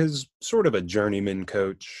 who is sort of a journeyman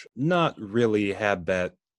coach, not really had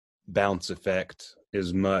that bounce effect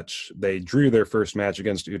as much. They drew their first match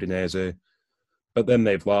against Udinese, but then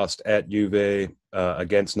they've lost at Juve,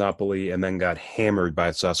 against Napoli, and then got hammered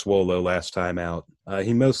by Sassuolo last time out.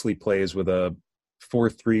 He mostly plays with a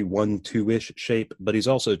 4-3-1-2-ish shape, but he's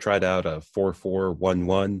also tried out a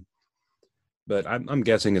 4-4-1-1. But I'm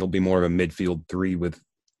guessing it'll be more of a midfield three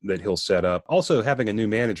that he'll set up. Also, having a new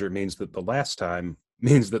manager means that the last time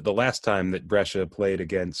that Brescia played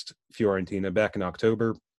against Fiorentina back in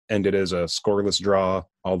October ended as a scoreless draw,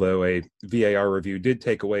 although a VAR review did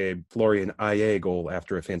take away a Florian Aie goal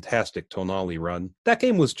after a fantastic Tonali run. That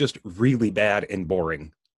game was just really bad and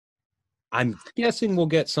boring. I'm guessing we'll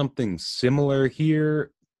get something similar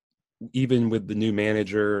here, even with the new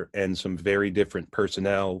manager and some very different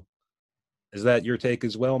personnel. Is that your take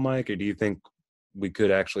as well, Mike, or do you think we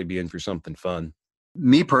could actually be in for something fun?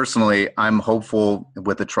 Me personally, I'm hopeful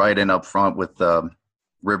with the trident up front with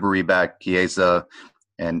Ribery back, Chiesa,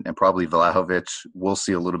 and probably Vlahovic. We'll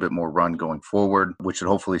see a little bit more run going forward, which should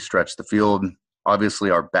hopefully stretch the field. Obviously,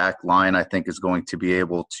 our back line, I think, is going to be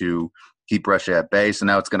able to keep Brescia at bay. So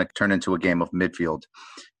now it's going to turn into a game of midfield.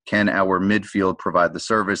 Can our midfield provide the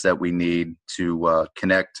service that we need to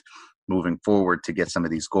connect moving forward to get some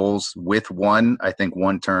of these goals? With one, I think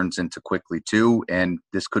one turns into quickly two, and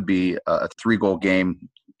this could be a 3-goal game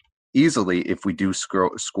easily if we do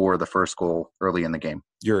score the first goal early in the game.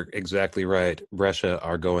 You're exactly right. Brescia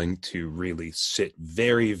are going to really sit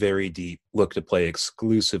very, very deep, look to play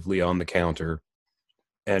exclusively on the counter,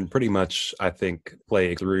 and pretty much, I think,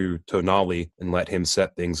 play through Tonali and let him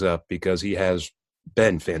set things up because he has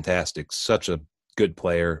been fantastic. Such a good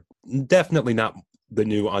player. Definitely not the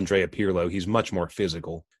new Andrea Pirlo. He's much more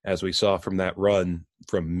physical, as we saw from that run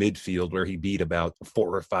from midfield where he beat about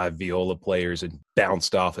 4 or 5 Viola players and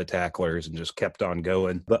bounced off of tacklers and just kept on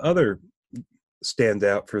going. The other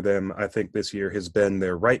standout for them, I think, this year has been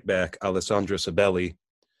their right back, Alessandro Sabelli,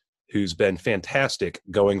 who's been fantastic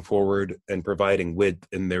going forward and providing width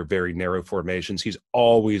in their very narrow formations. He's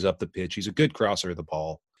always up the pitch. He's a good crosser of the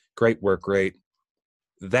ball. Great work rate.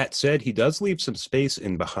 That said, he does leave some space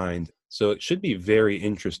in behind, so it should be very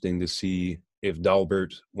interesting to see if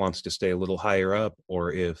Dalbert wants to stay a little higher up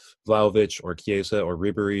or if Vlahovic or Chiesa or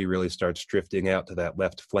Ribery really starts drifting out to that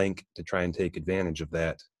left flank to try and take advantage of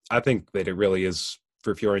that. I think that it really is,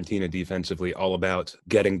 for Fiorentina defensively, all about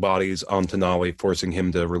getting bodies on Tonali, forcing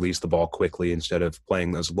him to release the ball quickly instead of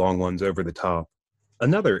playing those long ones over the top.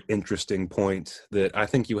 Another interesting point that I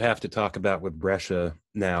think you have to talk about with Brescia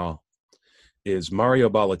now is Mario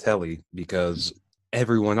Balotelli, because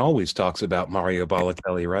everyone always talks about Mario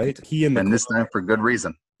Balotelli, right? And this time for good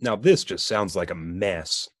reason. Now, this just sounds like a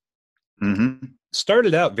mess. Mm-hmm.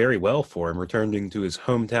 Started out very well for him, returning to his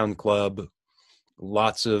hometown club.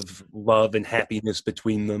 Lots of love and happiness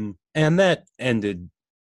between them. And that ended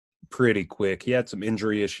pretty quick. He had some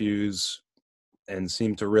injury issues and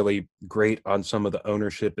seemed to really grate on some of the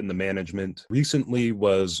ownership and the management. Recently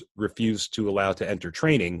was refused to allow to enter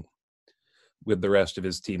training with the rest of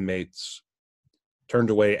his teammates. turned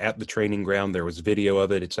away at the training ground. There was video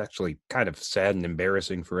of it. It's actually kind of sad and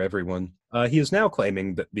embarrassing for everyone. He is now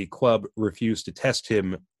claiming that the club refused to test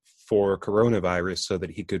him for coronavirus so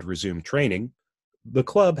that he could resume training. The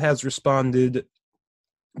club has responded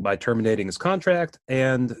by terminating his contract,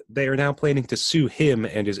 and they are now planning to sue him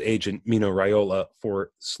and his agent, Mino Raiola,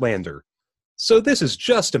 for slander. So this is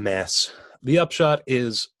just a mess. The upshot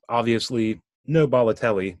is obviously no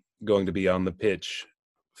Balotelli going to be on the pitch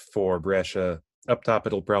for Brescia. Up top,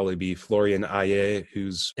 it'll probably be Florian Aye,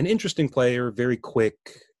 who's an interesting player, very quick,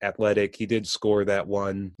 athletic. He did score that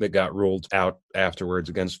one that got ruled out afterwards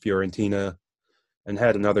against Fiorentina and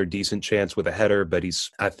had another decent chance with a header, but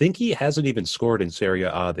I think he hasn't even scored in Serie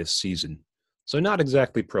A this season. So not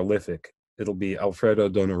exactly prolific. It'll be Alfredo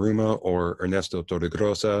Donnarumma or Ernesto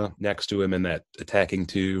Torregrossa next to him in that attacking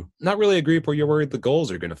two. Not really a group where you're worried the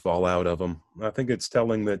goals are going to fall out of them. I think it's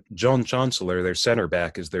telling that John Chancellor, their center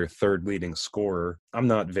back, is their third leading scorer. I'm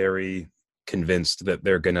not very convinced that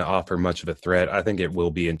they're going to offer much of a threat. I think it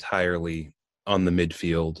will be entirely on the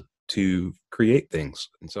midfield to create things.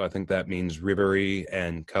 And so I think that means Ribéry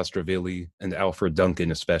and Castrovilli and Alfred Duncan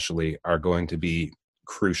especially are going to be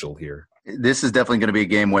crucial here. This is definitely going to be a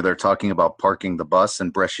game where they're talking about parking the bus,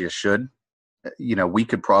 and Brescia should. We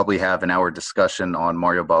could probably have an hour discussion on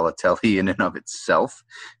Mario Balotelli in and of itself,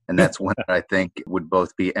 and that's one that I think would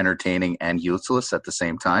both be entertaining and useless at the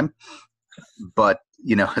same time. But,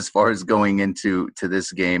 as far as going into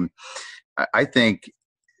this game, I think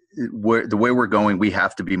the way we're going, we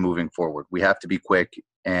have to be moving forward. We have to be quick,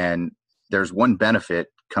 and there's one benefit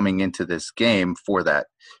coming into this game for that.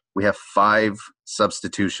 We have 5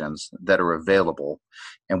 substitutions that are available,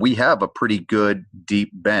 and we have a pretty good deep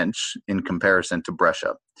bench in comparison to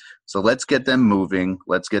Brescia. So let's get them moving.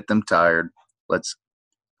 Let's get them tired. Let's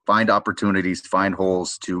find opportunities, find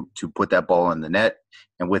holes to put that ball in the net.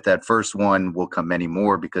 And with that first one will come many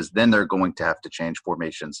more, because then they're going to have to change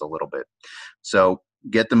formations a little bit. So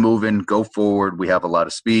get them moving, go forward. We have a lot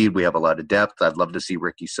of speed. We have a lot of depth. I'd love to see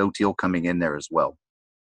Ricky Sotil coming in there as well.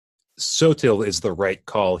 Sotil is the right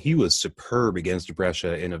call. He was superb against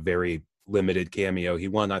Brescia in a very limited cameo. He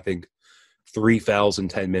won, I think, 3 fouls in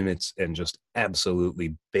 10 minutes and just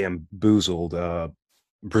absolutely bamboozled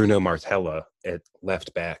Bruno Martella at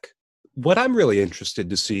left back. What I'm really interested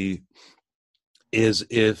to see is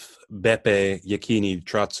if Beppe Iachini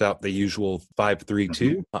trots out the usual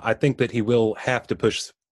 5-3-2. I think that he will have to push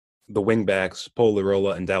the wingbacks,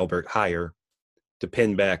 Polarola and Dalbert, higher to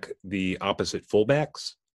pin back the opposite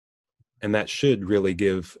fullbacks. And that should really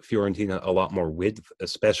give Fiorentina a lot more width,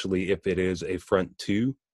 especially if it is a front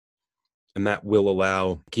two. And that will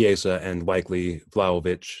allow Chiesa and likely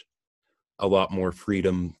Vlahovic a lot more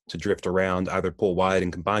freedom to drift around, either pull wide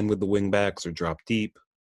and combine with the wingbacks, or drop deep,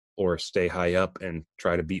 or stay high up and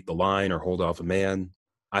try to beat the line or hold off a man.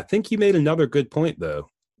 I think you made another good point, though,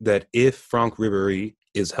 that if Franck Ribéry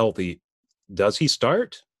is healthy, does he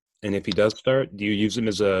start? And if he does start, do you use him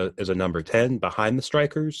as a number 10 behind the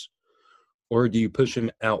strikers? Or do you push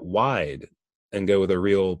him out wide and go with a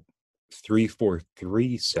real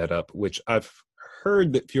 3-4-3 setup, which I've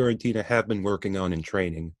heard that Fiorentina have been working on in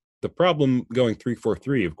training? The problem going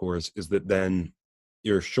 3-4-3, of course, is that then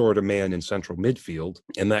you're short a man in central midfield,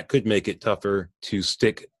 and that could make it tougher to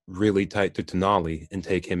stick really tight to Tonali and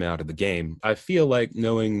take him out of the game. I feel like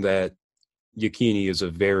knowing that Iachini is a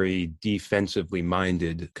very defensively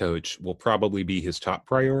minded coach will probably be his top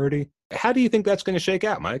priority. How do you think that's going to shake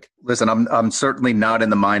out, Mike? Listen, I'm certainly not in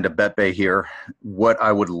the mind of Beppe here. What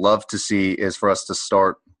I would love to see is for us to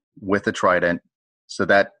start with a trident. So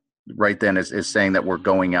that right then is saying that we're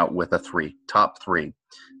going out with a 3, top 3.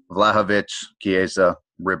 Vlahovic, Chiesa,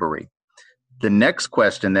 Ribéry. The next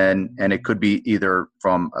question then, and it could be either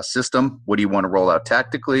from a system, what do you want to roll out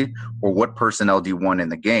tactically, or what personnel do you want in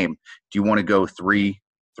the game? Do you want to go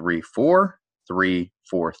 3-3-4,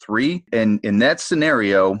 3-4-3? And in that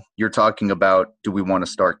scenario, you're talking about, do we want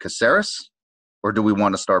to start Caceres or do we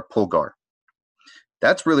want to start Pulgar?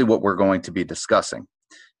 That's really what we're going to be discussing.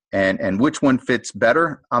 And which one fits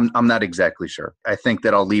better, I'm not exactly sure. I think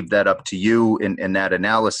that I'll leave that up to you in that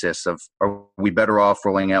analysis of, are we better off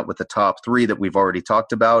rolling out with the top 3 that we've already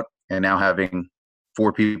talked about and now having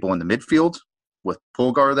 4 people in the midfield with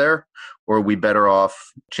Pulgar there, or are we better off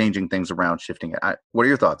changing things around, shifting it? What are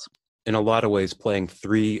your thoughts? In a lot of ways, playing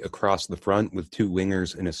 3 across the front with 2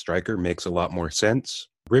 wingers and a striker makes a lot more sense.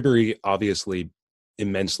 Ribéry, obviously,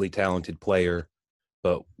 immensely talented player,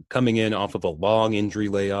 but coming in off of a long injury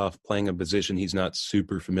layoff, playing a position he's not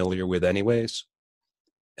super familiar with anyways.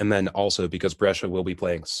 And then also because Brescia will be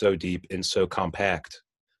playing so deep and so compact,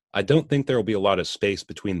 I don't think there will be a lot of space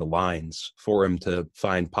between the lines for him to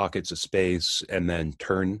find pockets of space and then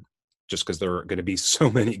turn, just because there are going to be so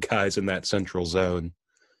many guys in that central zone.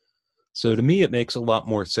 So to me, it makes a lot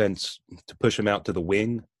more sense to push him out to the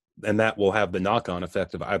wing, and that will have the knock-on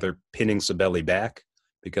effect of either pinning Sabelli back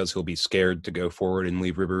because he'll be scared to go forward and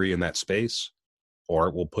leave Ribéry in that space,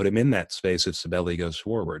 or we'll put him in that space if Sabelli goes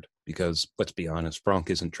forward because, let's be honest, Franck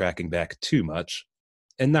isn't tracking back too much,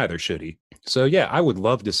 and neither should he. So yeah, I would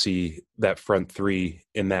love to see that front three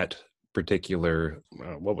in that particular,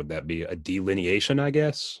 what would that be, a delineation, I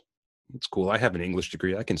guess? It's cool. I have an English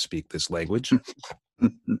degree. I can speak this language.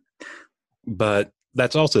 But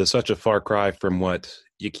that's also such a far cry from what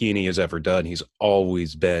Iachini has ever done. He's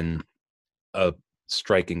always been a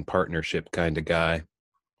striking partnership kind of guy.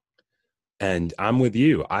 And I'm with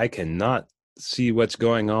you. I cannot see what's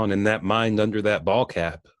going on in that mind under that ball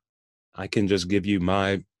cap. I can just give you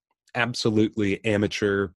my absolutely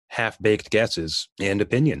amateur, half-baked guesses and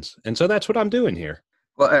opinions. And so that's what I'm doing here.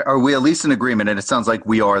 Well, are we at least in agreement, and it sounds like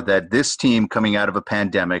we are, that this team coming out of a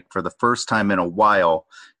pandemic for the first time in a while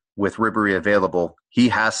with Ribéry available, he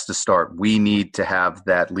has to start. We need to have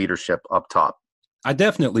that leadership up top. I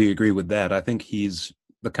definitely agree with that. I think he's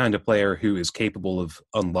the kind of player who is capable of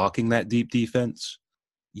unlocking that deep defense.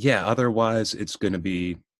 Yeah, otherwise it's going to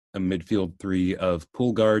be a midfield three of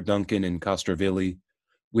Pulgar, Duncan, and Castrovilli,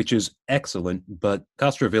 which is excellent, but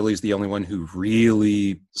Castrovilli is the only one who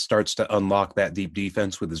really starts to unlock that deep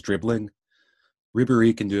defense with his dribbling.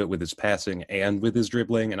 Ribéry can do it with his passing and with his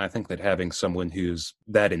dribbling, and I think that having someone who's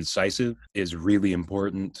that incisive is really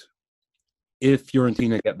important. If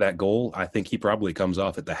Fiorentina get that goal, I think he probably comes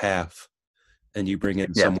off at the half, and you bring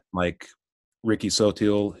in someone like Ricky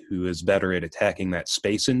Sotil, who is better at attacking that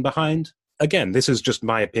space in behind. Again, this is just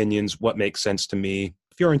my opinions, what makes sense to me.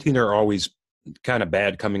 Fiorentina are always kind of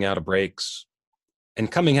bad coming out of breaks,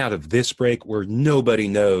 and coming out of this break where nobody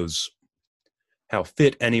knows how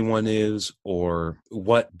fit anyone is or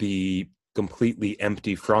what the completely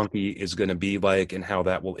empty Frankie is going to be like and how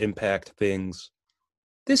that will impact things.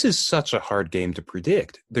 This is such a hard game to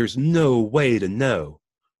predict. There's no way to know.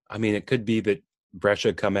 I mean, it could be that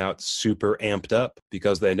Brescia come out super amped up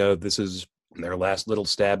because they know this is their last little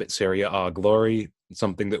stab at Serie A glory,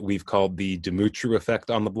 something that we've called the Dumitru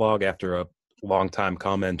effect on the blog after a longtime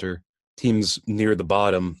commenter. Teams near the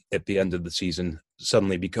bottom at the end of the season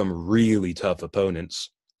suddenly become really tough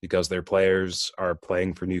opponents because their players are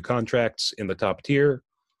playing for new contracts in the top tier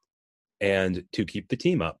and to keep the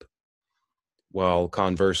team up. While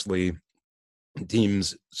conversely,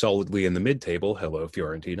 teams solidly in the mid-table, hello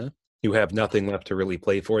Fiorentina, who have nothing left to really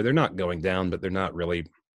play for. They're not going down, but they're not really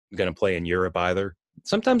going to play in Europe either.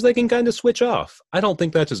 Sometimes they can kind of switch off. I don't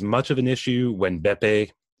think that's as much of an issue when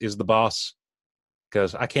Beppe is the boss,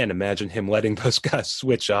 because I can't imagine him letting those guys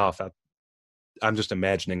switch off. I'm just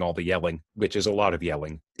imagining all the yelling, which is a lot of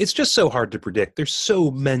yelling. It's just so hard to predict. There's so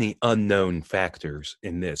many unknown factors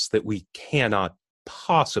in this that we cannot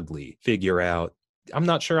possibly figure out. I'm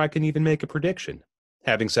not sure I can even make a prediction.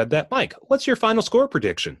 Having said that, Mike, what's your final score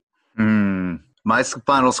prediction? My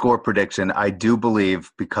final score prediction, I do believe,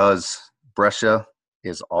 because Brescia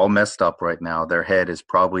is all messed up right now, their head is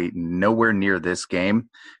probably nowhere near this game.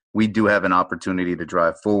 We do have an opportunity to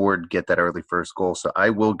drive forward, get that early first goal. So I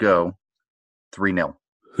will go 3-0.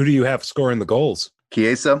 Who do you have scoring the goals?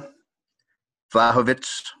 Chiesa, Vlahovic,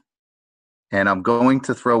 and I'm going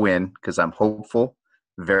to throw in, because I'm hopeful,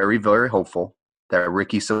 very, very hopeful, that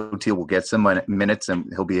Ricky Sotil will get some minutes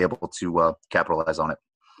and he'll be able to capitalize on it.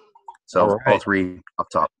 So all three up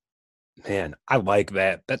top. Man, I like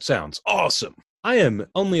that. That sounds awesome. I am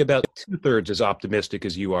only about 2/3 as optimistic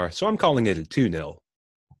as you are, so I'm calling it a 2-0.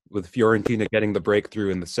 With Fiorentina getting the breakthrough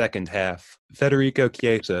in the second half. Federico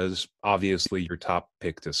Chiesa is obviously your top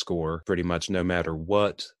pick to score pretty much no matter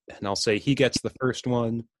what. And I'll say he gets the first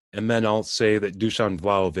one. And then I'll say that Dusan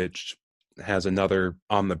Vlahovic has another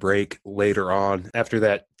on the break later on. After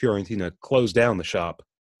that, Fiorentina close down the shop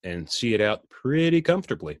and see it out pretty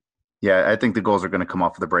comfortably. Yeah, I think the goals are going to come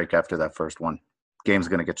off of the break after that first one. Game's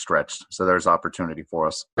going to get stretched, so there's opportunity for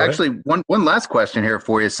us. Right. Actually, one last question here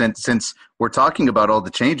for you, since we're talking about all the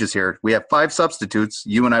changes here. We have 5 substitutes.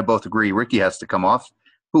 You and I both agree Ricky has to come off.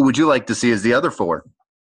 Who would you like to see as the other 4?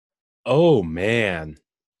 Oh, man.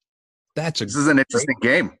 This is an interesting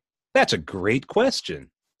game. That's a great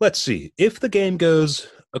question. Let's see. If the game goes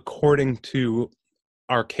according to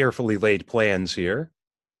our carefully laid plans here,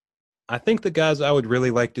 I think the guys I would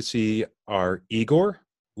really like to see are Igor,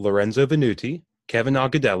 Lorenzo Venuti, Kevin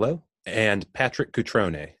Agudelo, and Patrick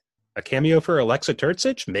Cutrone. A cameo for Alexa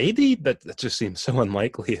Turcic? Maybe, but that just seems so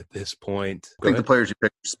unlikely at this point. I think the players you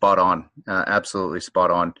picked are spot on. Absolutely spot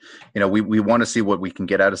on. We want to see what we can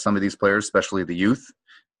get out of some of these players, especially the youth.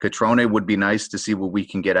 Catrone would be nice to see what we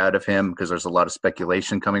can get out of him because there's a lot of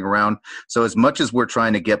speculation coming around. So as much as we're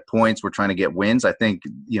trying to get points, we're trying to get wins. I think,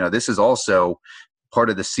 this is also part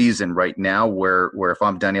of the season right now where if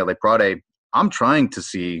I'm Daniele Prade, I'm trying to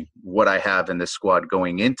see what I have in this squad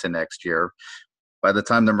going into next year. By the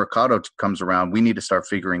time the Mercato comes around, we need to start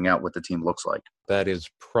figuring out what the team looks like. That is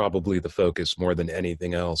probably the focus more than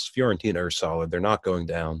anything else. Fiorentina are solid. They're not going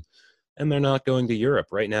down, and they're not going to Europe.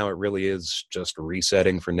 Right now, it really is just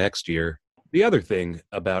resetting for next year. The other thing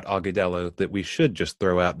about Agudelo that we should just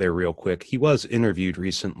throw out there real quick, he was interviewed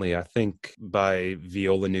recently, I think, by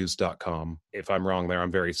violanews.com. If I'm wrong there,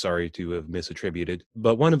 I'm very sorry to have misattributed.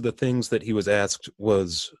 But one of the things that he was asked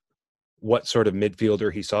was what sort of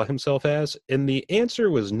midfielder he saw himself as, and the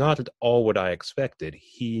answer was not at all what I expected.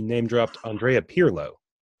 He name-dropped Andrea Pirlo.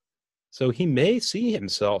 So he may see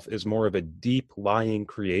himself as more of a deep-lying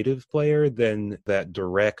creative player than that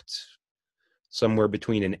direct, somewhere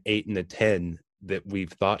between an 8 and a 10 that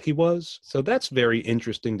we've thought he was. So that's very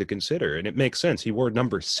interesting to consider, and it makes sense. He wore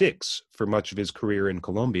number 6 for much of his career in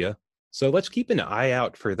Colombia. So let's keep an eye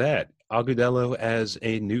out for that. Agudelo as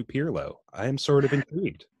a new Pirlo. I am sort of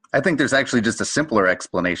intrigued. I think there's actually just a simpler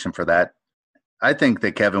explanation for that. I think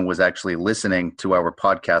that Kevin was actually listening to our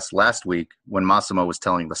podcast last week when Massimo was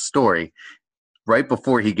telling the story right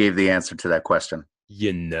before he gave the answer to that question.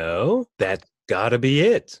 That's gotta be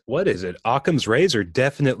it. What is it? Occam's razor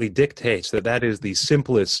definitely dictates that is the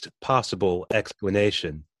simplest possible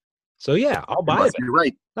explanation. So yeah, I'll buy it. You're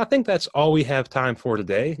right. I think that's all we have time for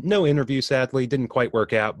today. No interview, sadly. Didn't quite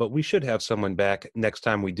work out, but we should have someone back next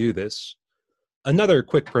time we do this. Another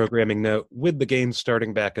quick programming note, with the games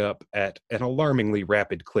starting back up at an alarmingly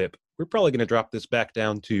rapid clip, we're probably going to drop this back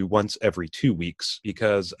down to once every 2 weeks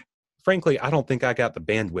because, frankly, I don't think I got the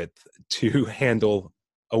bandwidth to handle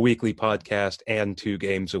a weekly podcast and 2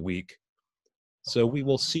 games a week. So we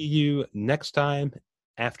will see you next time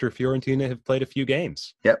after Fiorentina have played a few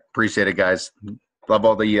games. Yep, appreciate it, guys. Love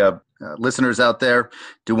all the listeners out there.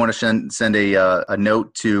 Do want to send a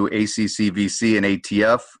note to ACCVC and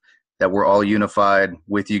ATF that we're all unified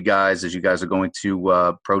with you guys as you guys are going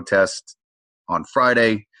to protest on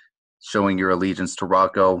Friday, showing your allegiance to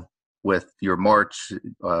Rocco with your march,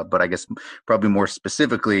 but I guess probably more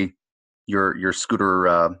specifically, your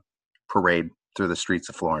scooter parade through the streets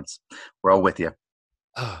of Florence. We're all with you.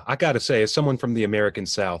 I got to say, as someone from the American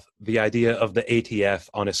South, the idea of the ATF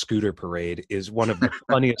on a scooter parade is one of the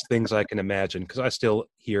funniest things I can imagine because I still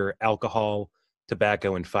hear alcohol,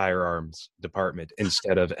 tobacco, and firearms department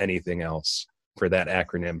instead of anything else for that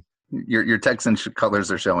acronym. Your Texan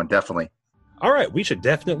colors are showing, definitely. All right, we should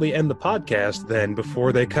definitely end the podcast then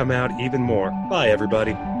before they come out even more. Bye,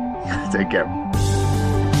 everybody. Take care.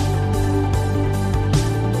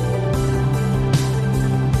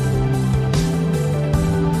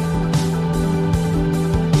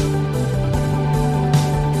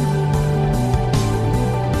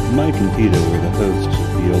 Mike and Tito were the hosts of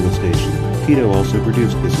Viola Station. Tito also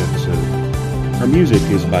produced this episode. Our music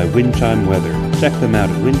is by Windchime Weather. Check them out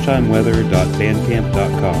at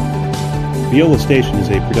windchimeweather.bandcamp.com. Viola Station is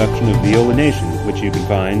a production of Viola Nation, which you can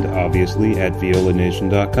find, obviously, at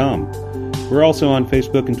violanation.com. We're also on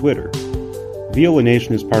Facebook and Twitter. Viola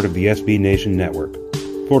Nation is part of the SB Nation Network.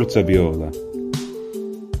 Forza Viola.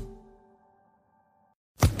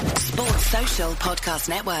 Sports Social Podcast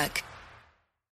Network.